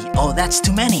 sweetie, Oh, that's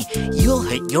too many. You'll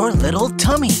hit your little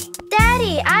tummy.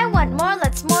 Daddy, I want more.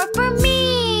 Let's more for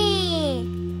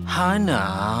me.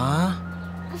 Hana.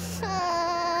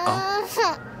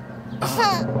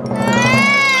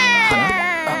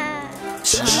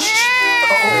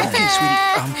 Okay, sweetie.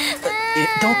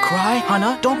 Don't cry,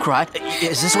 Hana. Don't cry.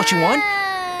 Is this what you want?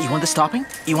 You want this topping?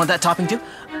 You want that topping too?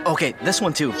 Okay, this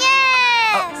one too.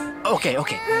 Okay. We'll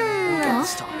get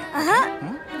this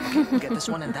topping. We'll get this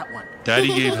one and that one. Daddy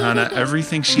gave Hana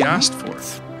everything she asked for,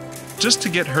 just to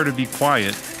get her to be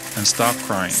quiet and stop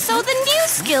crying. So the new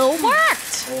skill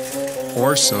worked.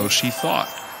 Or so she thought.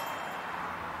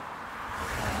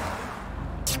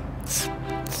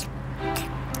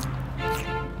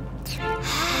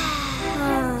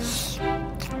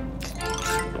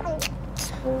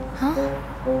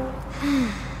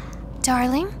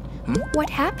 Darling, what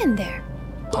happened there?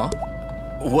 Huh?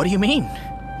 What do you mean?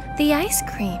 The ice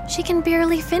cream. She can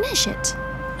barely finish it.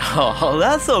 Oh,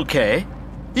 that's okay.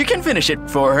 You can finish it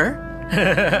for her.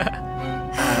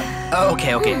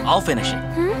 Okay, I'll finish it.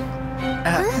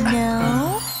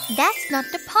 No, that's not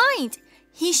the point.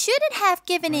 He shouldn't have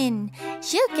given in.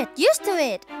 She'll get used to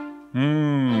it.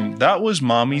 That was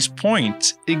Mommy's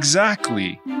point.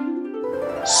 Exactly.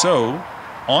 So,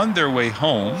 on their way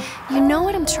home... You know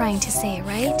what I'm trying to say,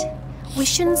 right? We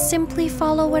shouldn't simply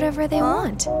follow whatever they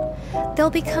want. They'll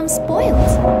become spoiled.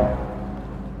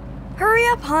 Hurry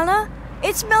up, Hana.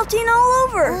 It's melting all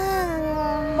over.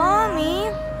 Mommy,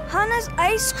 Hana's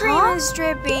ice cream is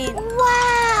dripping.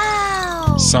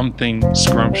 Wow! Something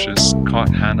scrumptious caught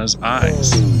Hana's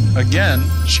eyes. Again,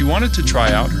 she wanted to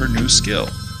try out her new skill.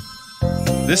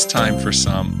 This time for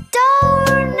some...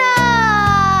 Donuts!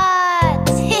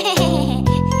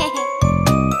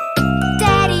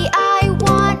 Daddy, I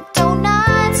want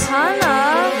donuts.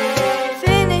 Hana,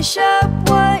 finish up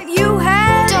what you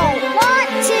have. Don't want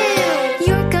to.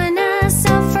 You're gonna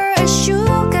suffer a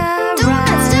sugar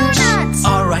rush. Donuts!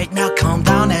 All right, now calm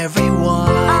down, everyone.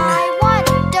 I want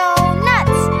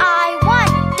donuts. I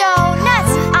want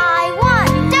donuts. I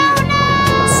want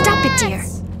donuts. Stop it, dear.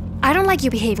 I don't like you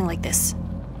behaving like this.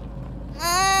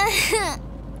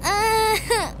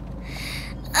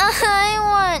 I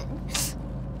want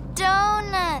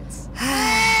donuts.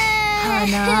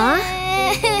 Hana?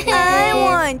 I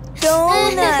want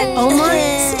donuts. Omar,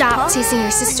 stop teasing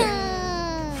your sister.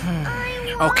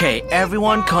 Okay,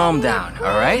 everyone calm down,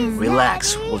 all right?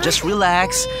 Relax. We'll just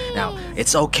relax. Now,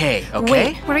 it's okay, okay?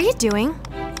 Wait, what are you doing?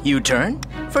 U-turn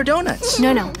for donuts.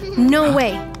 No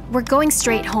way. We're going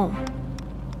straight home.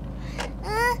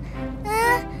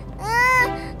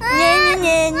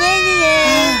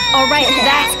 All right,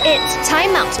 that's it.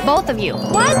 Time out, both of you.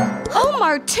 What?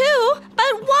 Omar too?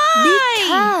 But why?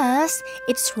 Because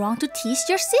it's wrong to tease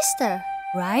your sister.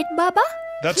 Right, Baba?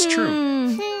 That's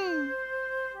true.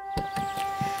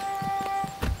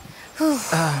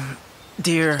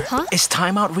 Dear, is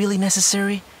timeout really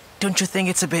necessary? Don't you think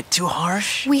it's a bit too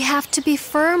harsh? We have to be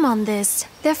firm on this.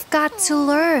 They've got to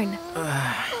learn.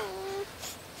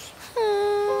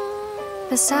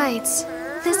 Besides,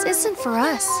 this isn't for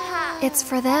us. It's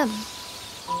for them.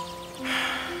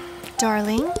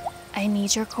 Darling, I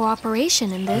need your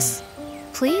cooperation in this.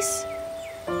 Please?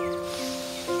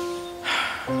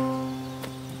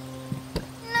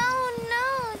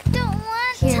 Don't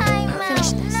want Here, timeout.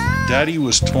 finish this. Daddy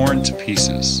was torn to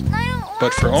pieces.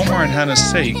 But for Omar and Hana's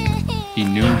sake, he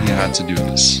knew he had to do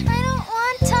this. I don't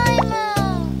want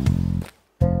timeout.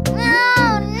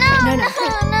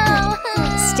 No.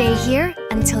 Stay here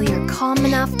until you're calm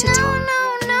enough to talk.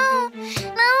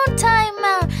 No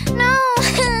timeout. No.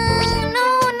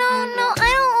 I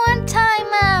don't want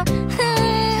timeout.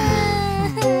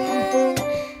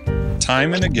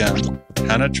 Time and again,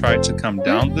 Hana tried to come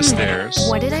down the stairs.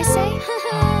 What did I say?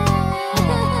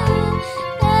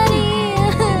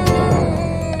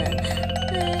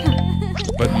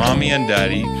 But Mommy and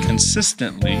Daddy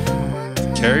consistently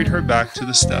carried her back to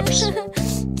the steps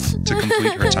to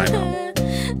complete her timeout.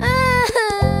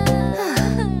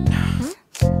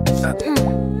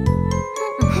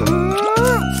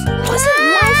 Wasn't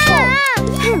my fault.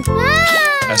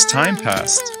 As time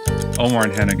passed, Omar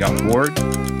and Hana got bored,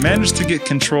 managed to get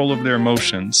control of their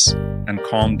emotions, and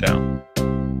calmed down.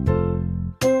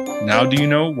 Now do you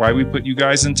know why we put you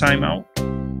guys in timeout?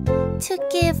 To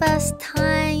give us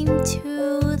time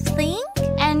to think?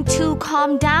 And to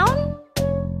calm down?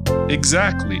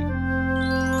 Exactly.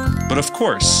 But of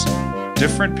course,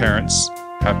 different parents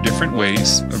have different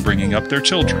ways of bringing up their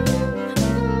children.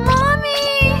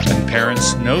 Mommy! And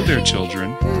parents know their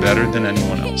children better than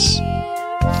anyone else.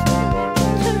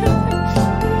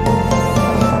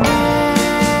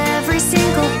 Every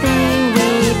single thing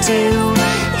we do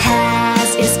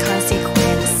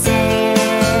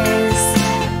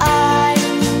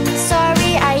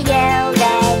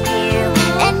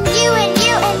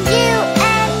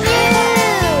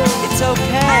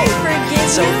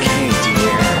It's okay,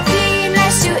 dear. Be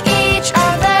nice to each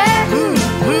other.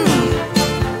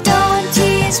 Don't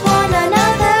tease one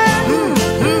another.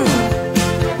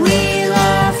 We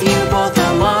love you both,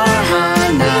 Omar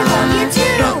Hana. We love you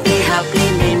too. Rabbi habli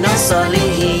minas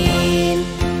salihin.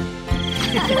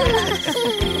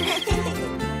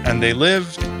 And they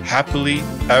lived happily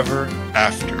ever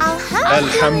after. Alhamdulillah.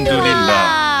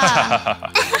 Alhamdulillah.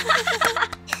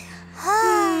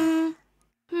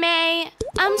 May,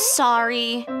 I'm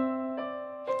sorry.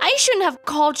 I shouldn't have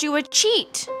called you a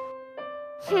cheat.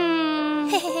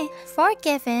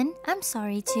 Forgiven. I'm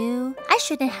sorry too. I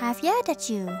shouldn't have yelled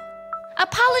at you.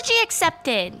 Apology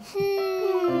accepted.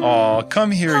 Aw,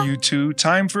 come here, you two.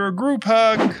 Time for a group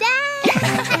hug.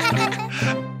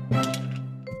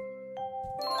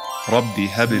 Rabbi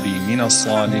habli minas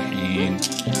salihin.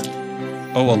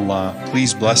 Oh Allah,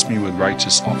 please bless me with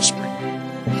righteous offspring.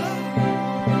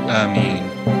 Ameen.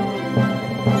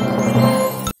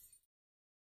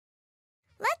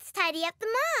 Let's tidy up the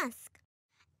mosque.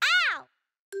 Ow!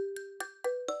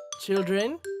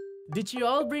 Children, did you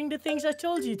all bring the things I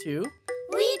told you to?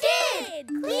 We did!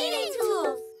 Cleaning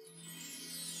tools!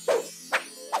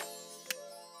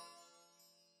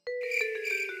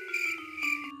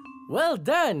 Well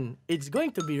done! It's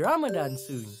going to be Ramadan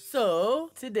soon.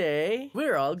 So, today,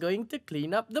 we're all going to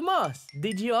clean up the mosque.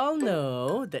 Did you all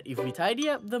know that if we tidy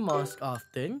up the mosque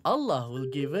often, Allah will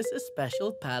give us a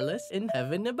special palace in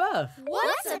heaven above?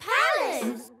 What's a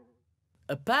palace?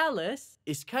 A palace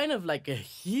is kind of like a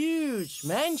huge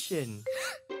mansion.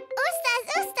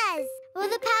 Ustaz! Will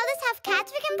the palace have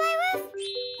cats we can play with?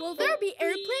 Will there be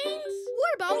airplanes?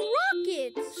 What about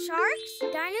rockets? Sharks?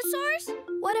 Dinosaurs?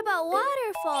 What about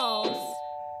waterfalls?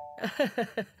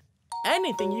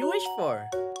 Anything you wish for.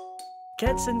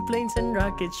 Cats and planes and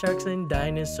rockets, sharks and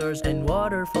dinosaurs and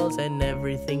waterfalls and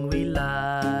everything we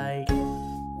like.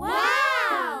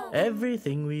 Wow!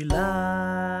 Everything we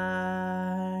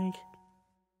like.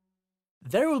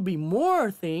 There will be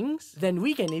more things than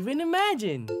we can even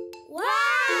imagine. Wow!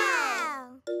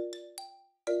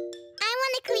 I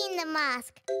want to clean the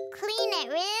mosque. Clean it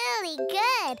really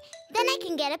good. Then I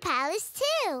can get a palace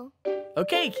too.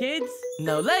 Okay, kids,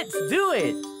 now let's do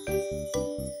it.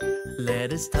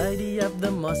 Let us tidy up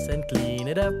the mosque and clean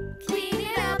it up. Clean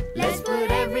it up. Let's put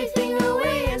everything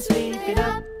away and sweep it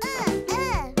up.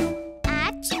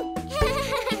 Achoo!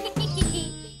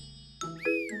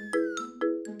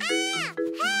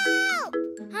 Help!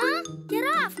 Huh? Get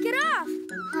off! Get off!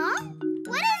 Huh?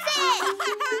 What is it?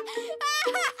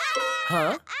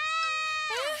 Huh?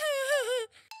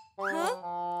 Huh? Huh?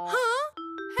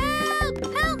 Help!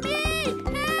 Help me!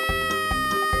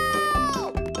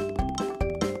 Help!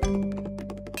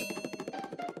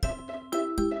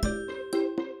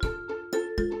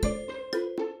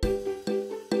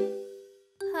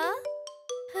 Huh?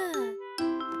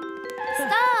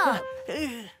 Stop!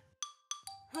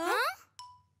 Huh?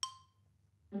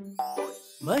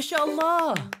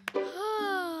 MashaAllah!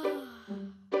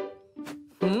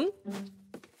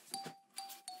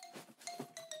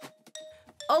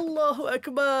 Allahu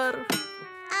Akbar!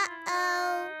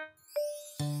 Uh-oh.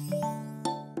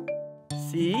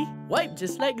 See? Wipe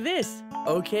just like this,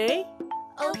 okay?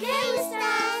 Okay,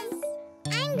 Ustaz.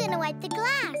 I'm gonna wipe the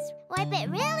glass. Wipe it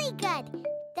really good.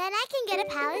 Then I can get a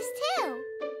palace too.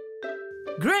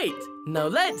 Great! Now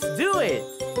let's do it!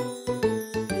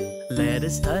 Let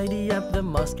us tidy up the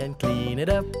mosque and clean it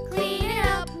up. Clean it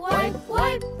up. Wipe,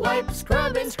 wipe, wipe.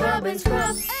 Scrub and scrub and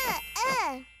scrub.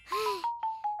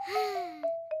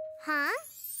 Huh?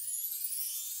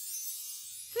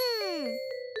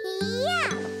 Yeah.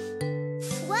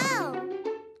 Whoa.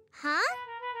 Huh?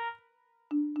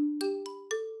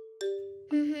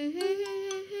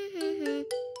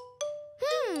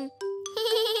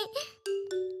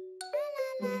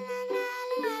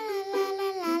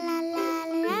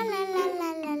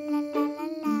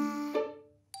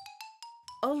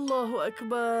 Allahu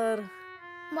Akbar!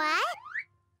 What?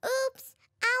 Oops.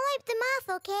 I'll wipe them off,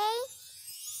 okay?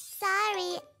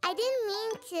 Sorry, I didn't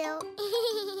mean to.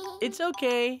 It's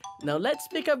okay. Now let's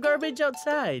pick up garbage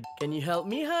outside. Can you help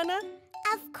me, Hana?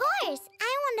 Of course.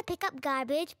 I want to pick up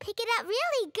garbage. Pick it up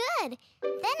really good.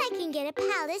 Then I can get a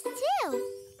palace too.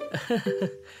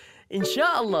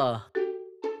 Inshallah.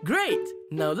 Great.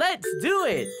 Now let's do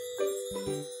it.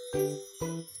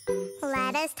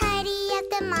 Let us tidy up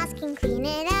the mosque and clean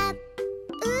it up.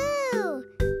 Ooh!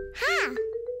 Ha!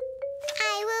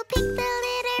 I will pick the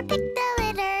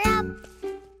litter up.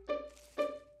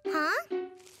 Huh?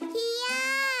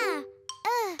 Yeah!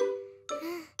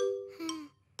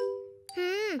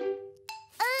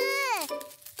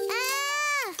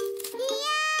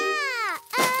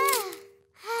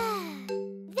 Yeah!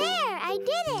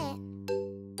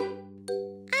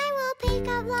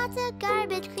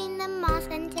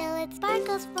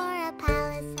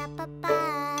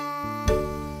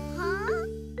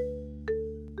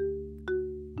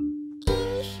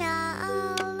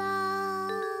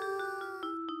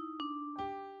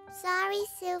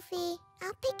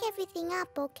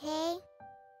 up, okay?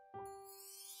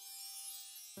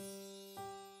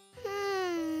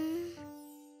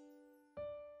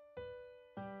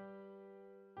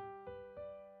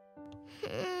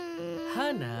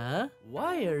 Hana,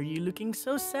 why are you looking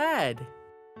so sad?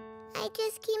 I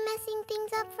just keep messing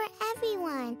things up for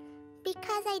everyone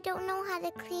because I don't know how to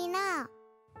clean up.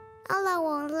 Allah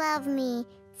won't love me,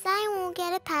 so I won't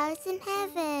get a palace in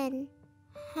heaven.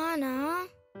 Hana?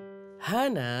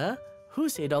 Hana, who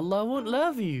said Allah won't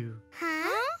love you?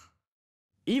 Huh?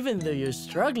 Even though you're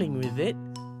struggling with it,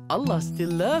 Allah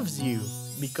still loves you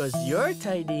because you're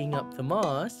tidying up the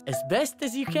mosque as best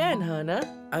as you can, Hana.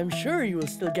 I'm sure you will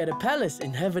still get a palace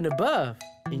in heaven above,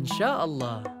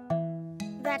 Insha'Allah.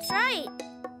 That's right.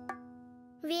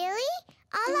 Really?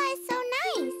 Allah is so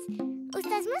nice.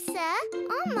 Ustaz Musa,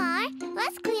 Omar,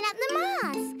 let's clean up the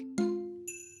mosque.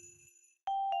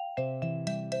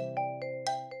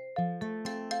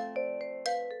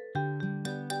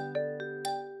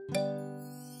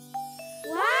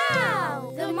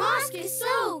 Wow! The mosque is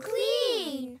so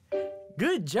clean!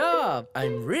 Good job!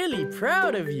 I'm really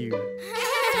proud of you.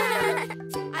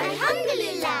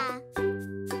 Alhamdulillah!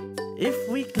 If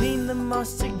we clean the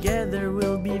mosque together,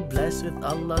 we'll be blessed with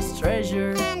Allah's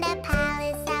treasure. And a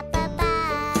palace up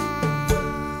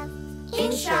above.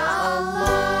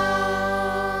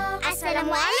 Insha'Allah. Assalamu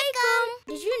alaikum.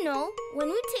 Did you know when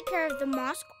we take care of the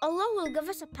mosque, Allah will give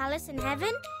us a palace in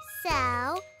heaven?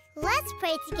 So, let's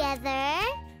pray together.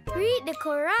 Read the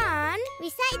Quran,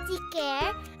 recite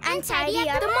zikr, and tidy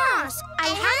up the mosque.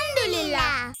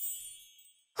 Alhamdulillah.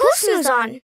 Who's snooze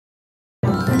on?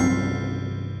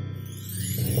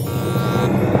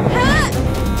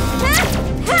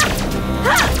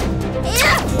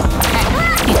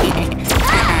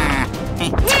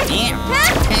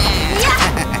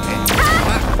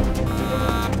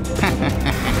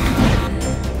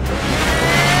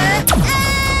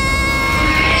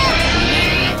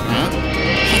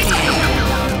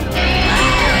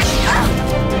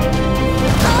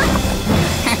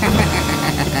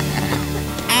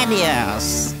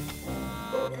 Adios.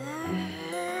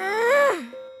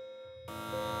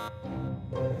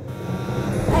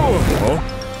 Oh,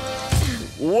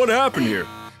 what happened here?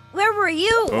 Where were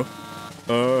you?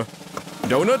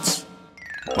 Donuts?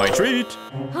 My treat.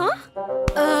 Huh?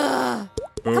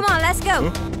 Come on, let's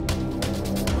go.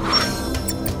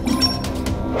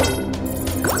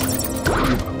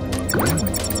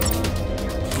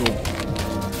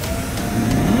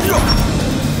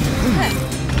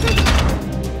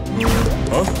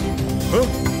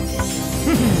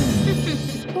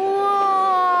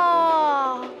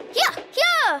 Whoa! Yeah!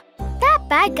 That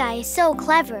bad guy is so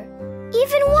clever.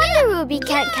 Even Wonder Ruby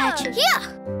can't catch him.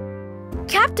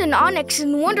 Captain Onyx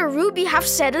and Wonder Ruby have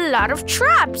set a lot of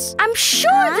traps. I'm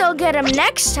sure they'll get him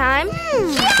next time.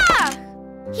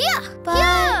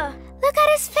 But look at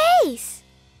his face.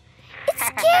 It's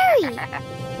scary.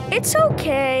 It's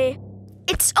okay.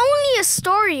 It's only a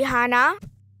story, Hana.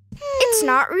 It's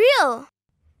not real.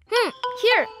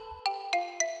 Here.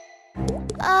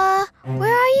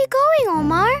 Where are you going,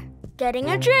 Omar? Getting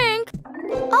a drink.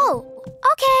 Oh,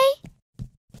 okay.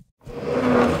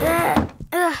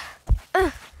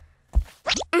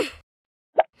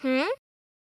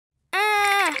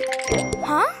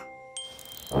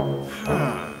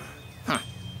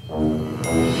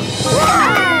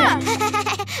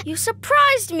 You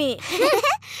surprised me.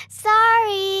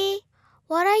 Sorry.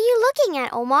 What are you looking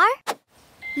at, Omar?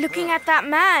 Looking at that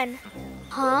man.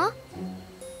 Huh?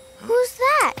 Who's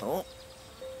that?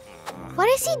 What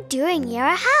is he doing near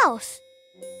a house?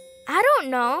 I don't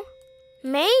know.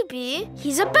 Maybe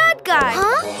he's a bad guy.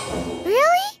 Huh?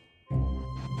 Really?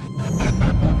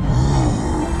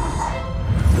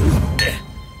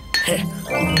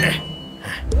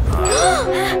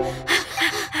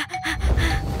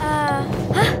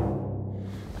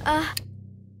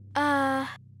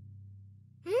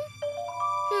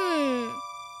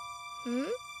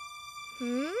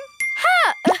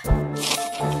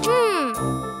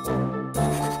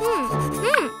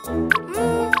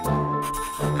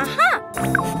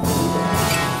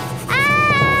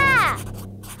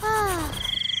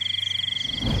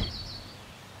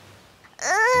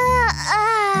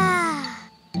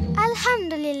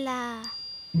 Alhamdulillah.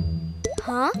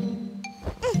 Huh?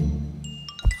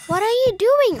 What are you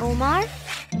doing, Omar?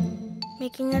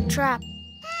 Making a trap.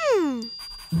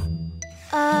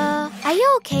 Are you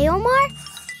okay, Omar?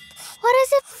 What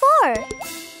is it for?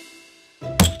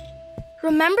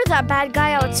 Remember that bad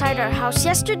guy outside our house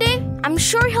yesterday? I'm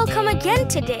sure he'll come again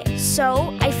today.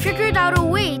 So I figured out a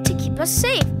way to keep us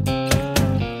safe.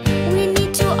 We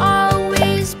need to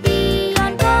always be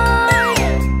on guard.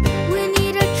 We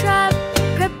need a trap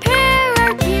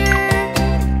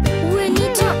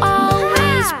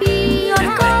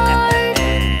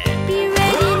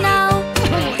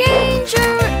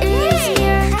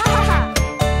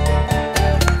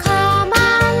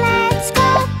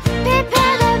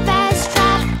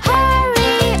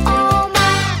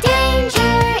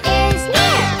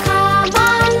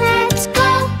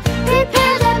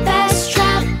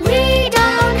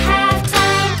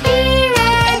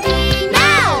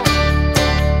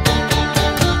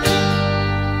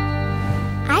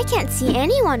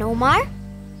on, Omar.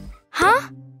 Huh?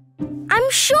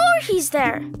 I'm sure he's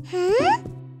there.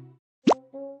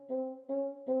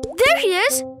 There he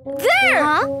is! There!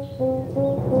 Huh?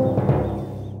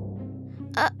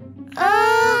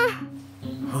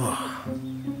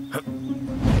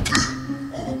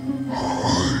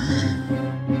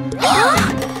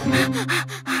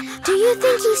 Do you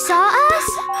think he saw us?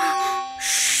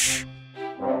 Shh!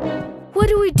 What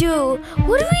do we do?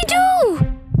 What do we do?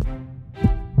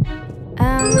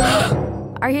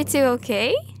 Are you two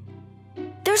okay?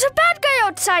 There's a bad guy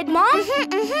outside, Mom.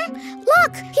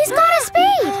 Look, he's got a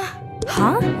spade.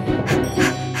 Huh?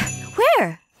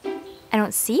 Where? I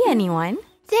don't see anyone.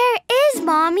 There is,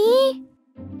 Mommy.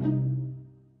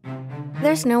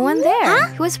 There's no one there.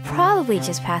 Huh? He was probably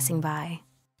just passing by.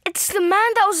 It's the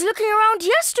man that was looking around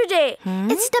yesterday.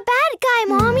 It's the bad guy,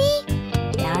 Mommy.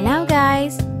 Now,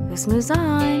 guys. Who snooze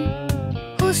on?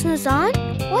 Who snooze on?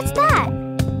 What's that?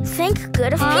 Think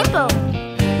good of people.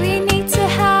 We need to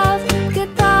have good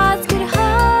thoughts, good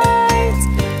hearts.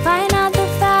 Find out the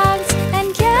facts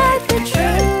and get the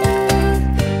truth.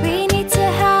 We need to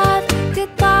have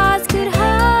good thoughts, good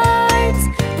hearts.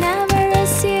 Never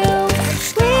assume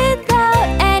without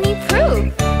any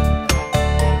proof.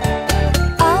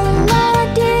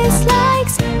 Allah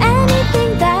dislikes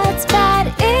anything that's bad.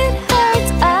 It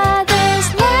hurts others.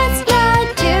 Let's not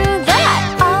do that.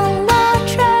 Allah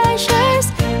treasures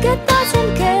good thoughts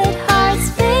and good hearts.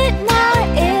 Fitna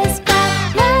is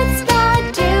bad. Let's not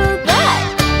do that.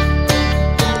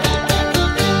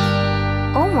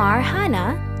 Omar, Hana,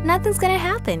 nothing's gonna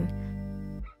happen.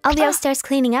 I'll be upstairs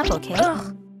cleaning up, okay?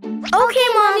 Okay,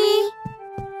 Mommy.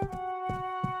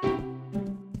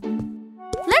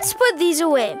 Let's put these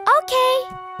away. Okay.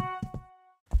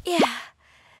 Yeah.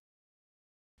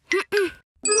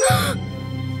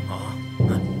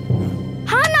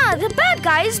 Hana, the bad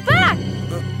guy is back.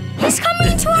 He's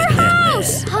coming into our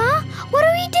house. Huh? What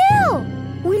do we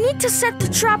do? We need to set the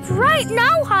trap right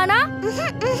now, Hana.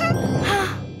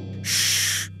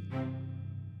 Shh.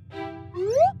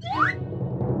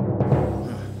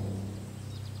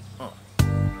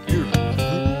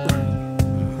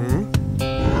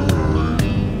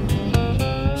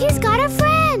 He's got a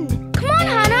friend. Come on,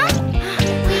 Hana.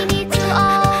 We need to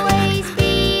always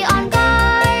be on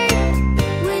guard.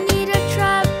 We need a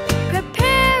trap.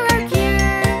 Prepare our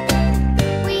gear.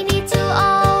 We need to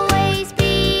always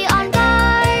be on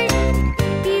guard.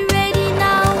 Be ready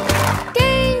now.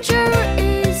 Danger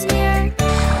is near.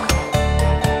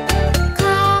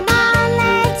 Come on,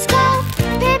 let's go.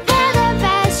 Prepare the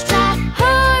best trap.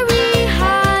 Hurry,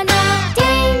 Hana.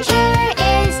 Danger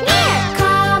is near.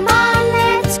 Come on,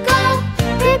 let's go.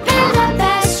 Prepare the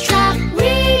best trap.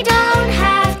 We don't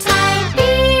have time.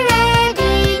 Be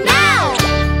ready now.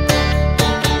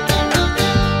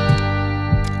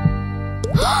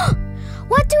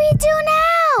 What do we do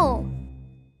now?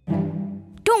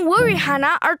 Don't worry,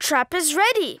 Hana. Our trap is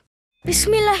ready.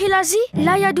 Bismillahilazi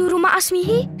la yaduru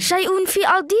ma'asmihi shay'un fi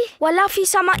ardi wala fi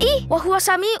sama'i wa huwa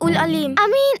sami'ul alim.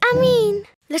 Amin, amin.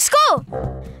 Let's go.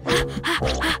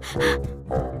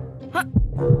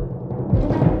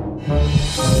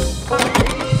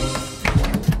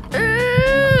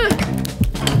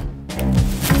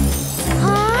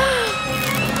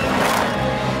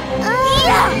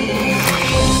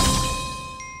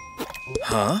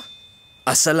 Huh?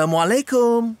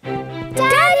 Assalamualaikum.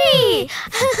 Daddy!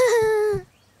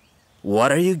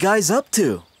 What are you guys up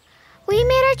to? We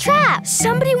made a trap.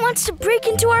 Somebody wants to break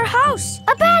into our house.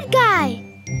 A bad guy.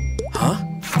 Huh?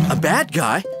 A bad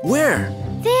guy? Where?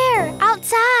 There,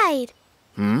 outside.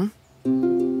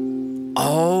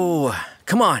 Oh,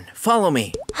 come on, follow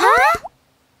me. Huh?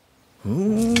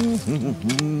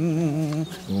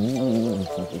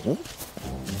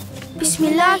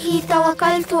 Bismillahi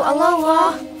tawakkaltu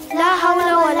Allah. La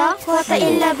hawla wa la quwwata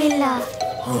illa billah.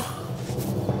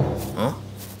 Huh?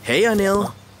 Hey,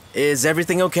 Anil. Is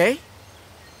everything okay?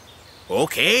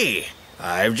 Okay.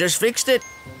 I've just fixed it.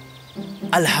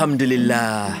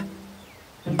 Alhamdulillah.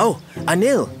 Oh,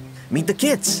 Anil. Meet the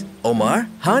kids. Omar,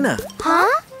 Hana.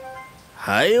 Huh?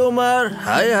 Hi, Omar.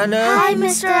 Hi, Hana. Hi,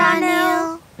 Mr.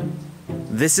 Anil.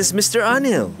 This is Mr.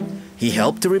 Anil. He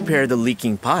helped to repair the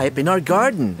leaking pipe in our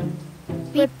garden.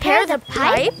 Repair the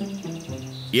pipe?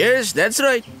 Yes, that's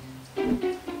right.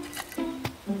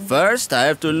 First, I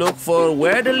have to look for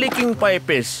where the leaking pipe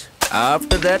is.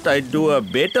 After that, I do a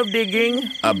bit of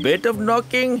digging, a bit of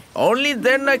knocking. Only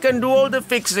then I can do all the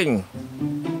fixing.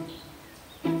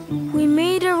 We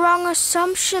made a wrong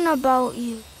assumption about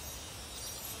you.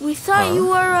 We thought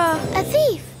you were a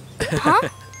thief. Huh?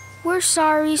 We're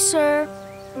sorry, sir.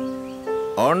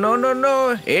 Oh,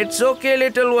 no. It's okay,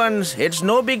 little ones. It's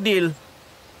no big deal.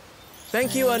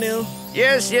 Thank you, Anil.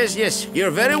 Yes.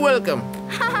 You're very welcome.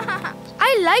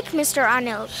 I like Mr.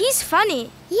 Anil. He's funny.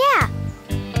 Yeah.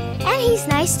 And he's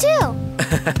nice too.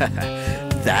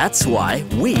 That's why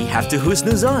we have to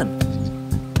Husnuzan.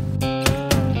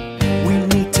 We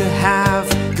need to have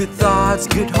good thoughts,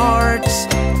 good hearts.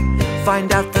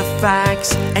 Find out the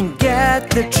facts and get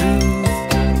the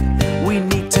truth. We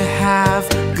need to have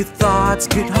good thoughts,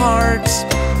 good hearts.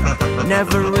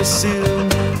 Never assume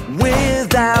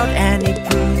without any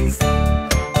proof.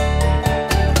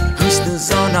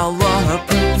 Husnuzan Allah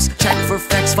approves. Check for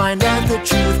facts, find out the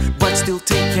truth. But still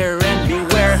take care and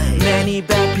beware. Many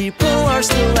bad people are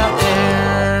still out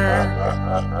there.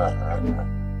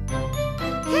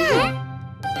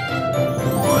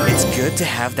 It's good to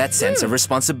have that sense of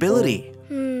responsibility.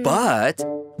 But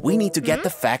we need to get the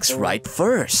facts right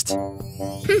first. Okay,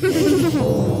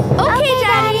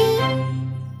 Daddy.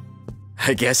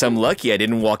 I guess I'm lucky I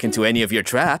didn't walk into any of your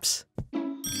traps.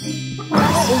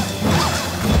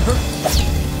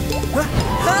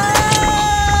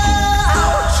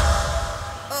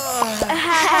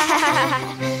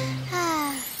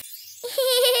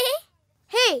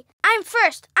 Hey, I'm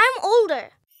first. I'm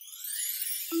older.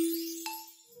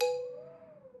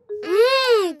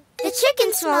 The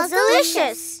chicken smells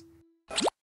delicious.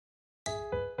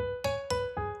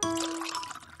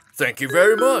 Thank you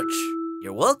very much.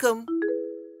 You're welcome.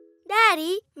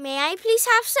 Daddy, may I please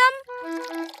have some?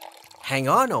 Hang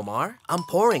on, Omar. I'm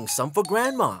pouring some for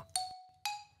Grandma.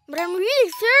 But I'm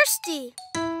really thirsty.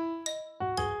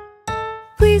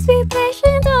 Please be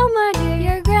patient, Omar dear.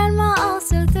 Your grandma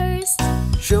also thirsts.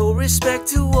 Show respect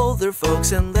to older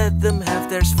folks and let them have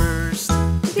theirs first.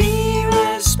 Be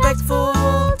respectful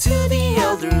to the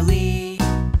elderly.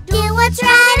 Do what's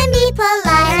right and be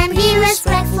polite and be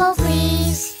respectful,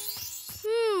 please.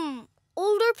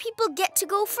 Older people get to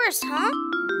go first, huh?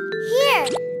 Here,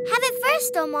 have it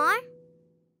first, Omar.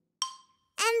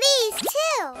 And these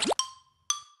too.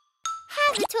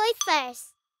 Have the toy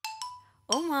first.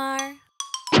 Omar.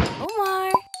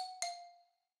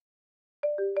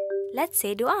 Let's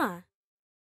say dua.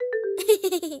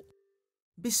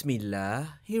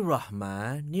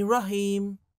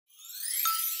 Bismillahirrahmanirrahim.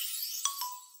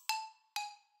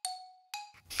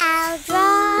 I'll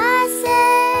draw a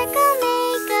circle,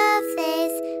 make a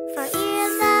face. For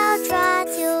ears I'll draw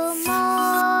two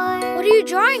more. What are you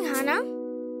drawing, Hana?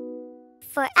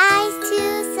 For eyes,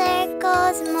 two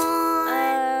circles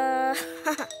more.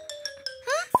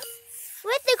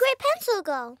 Where'd the gray pencil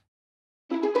go?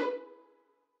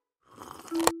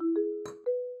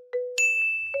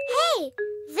 Hey,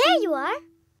 there you are.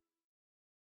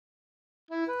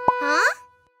 Huh?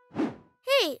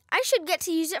 Hey, I should get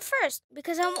to use it first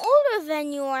because I'm older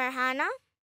than you are, Hana.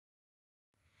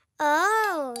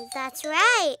 Oh, that's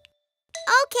right.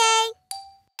 Okay.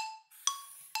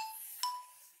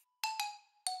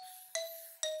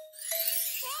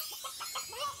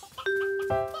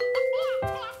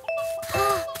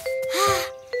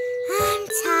 I'm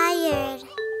tired.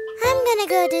 I'm gonna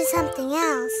go do something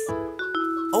else.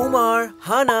 Omar,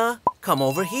 Hana, come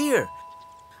over here.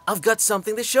 I've got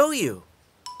something to show you.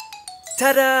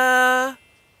 Ta-da!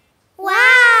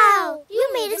 Wow! You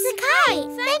made us a kite.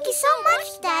 Thank you so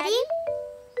much, Daddy.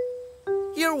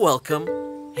 You're welcome.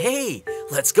 Hey,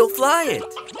 let's go fly it.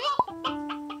 Let's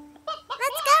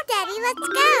go, Daddy. Let's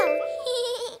go.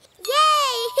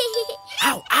 Yay!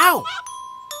 Ow, ow!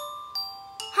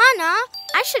 Hana,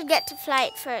 I should get to fly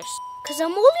it first because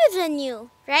I'm older than you.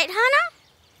 Right, Hana?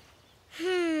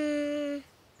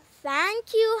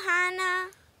 Thank you,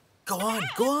 Hana. Go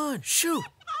on, shoot.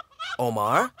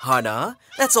 Omar, Hana,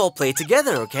 let's all play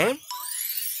together, okay?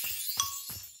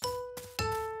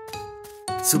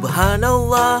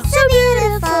 Subhanallah, So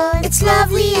beautiful, it's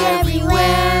lovely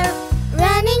everywhere.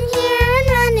 Running here and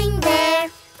running there.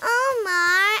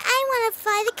 Omar, I want to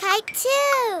fly the kite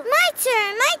too. My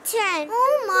turn.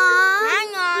 Omar.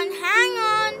 Hang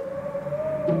on.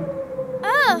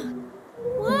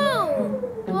 Whoa.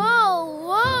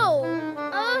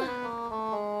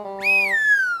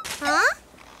 Huh?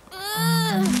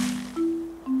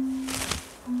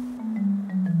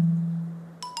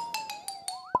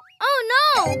 Oh no,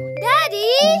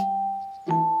 Daddy!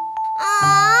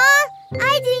 Aw,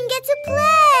 I didn't get to play.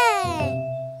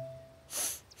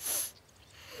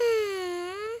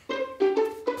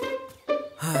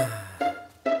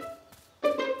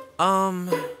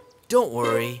 Don't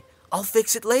worry. I'll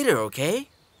fix it later, okay?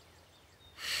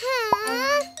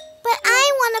 But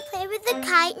I want to play with the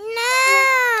kite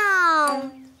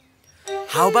now.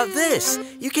 How about this?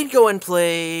 You can go and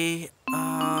play...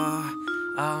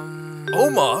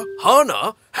 Omar,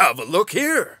 Hana, have a look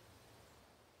here.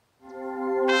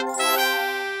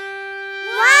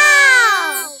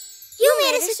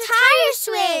 It's a tire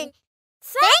swing.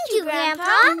 Thank you,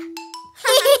 Grandpa.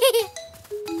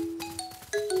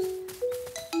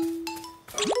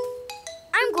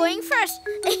 I'm going first.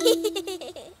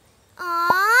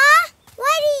 Aww,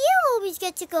 why do you always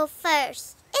get to go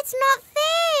first? It's not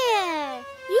fair.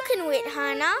 You can wait,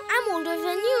 Hana. I'm older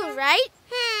than you, right?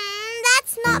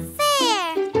 That's not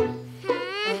fair.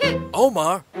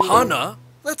 Omar, Hana,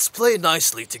 let's play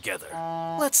nicely together.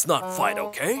 Let's not fight,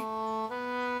 okay?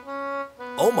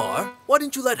 Omar, why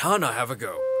didn't you let Hana have a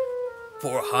go?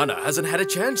 Poor Hana hasn't had a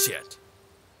chance yet.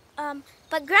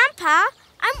 But Grandpa,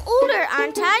 I'm older,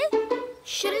 aren't I?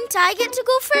 Shouldn't I get to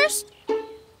go first?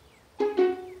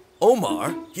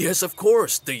 Omar, yes, of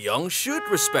course, the young should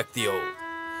respect the old.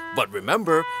 But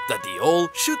remember that the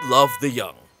old should love the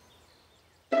young.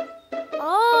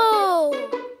 Oh!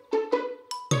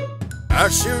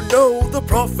 As you know, the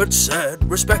Prophet said,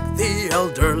 respect the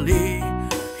elderly.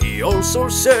 He also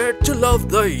said to love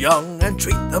the young and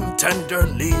treat them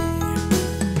tenderly.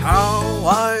 How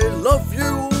I love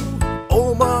you,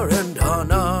 Omar and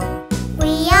Hana.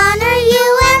 We honor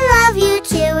you and love you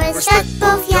too. Respect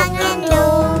both young and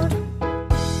old.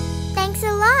 Thanks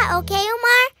a lot, okay,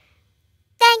 Omar?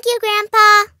 Thank you,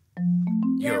 Grandpa.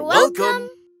 You're welcome.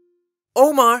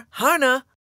 Omar, Hana,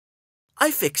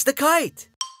 I fixed the kite.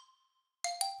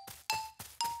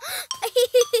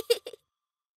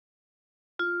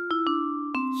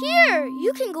 Here,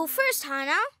 you can go first,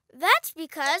 Hana. That's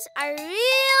because I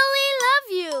really love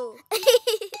you.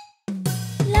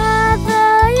 Love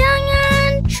the young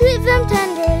and treat them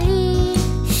tenderly.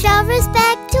 Show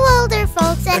respect to older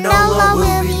folks and Allah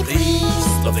will be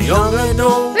pleased. Love the young and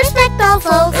old. Respect all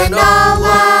folks and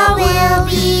Allah will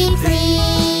be pleased.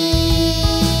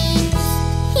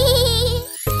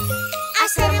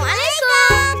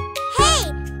 Assalamualaikum.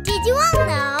 Hey, did you all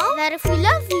know that if we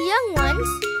love the young ones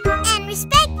and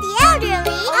respect the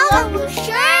elderly, Allah will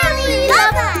surely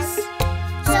love us.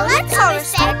 So let's all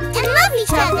respect and love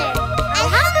each other.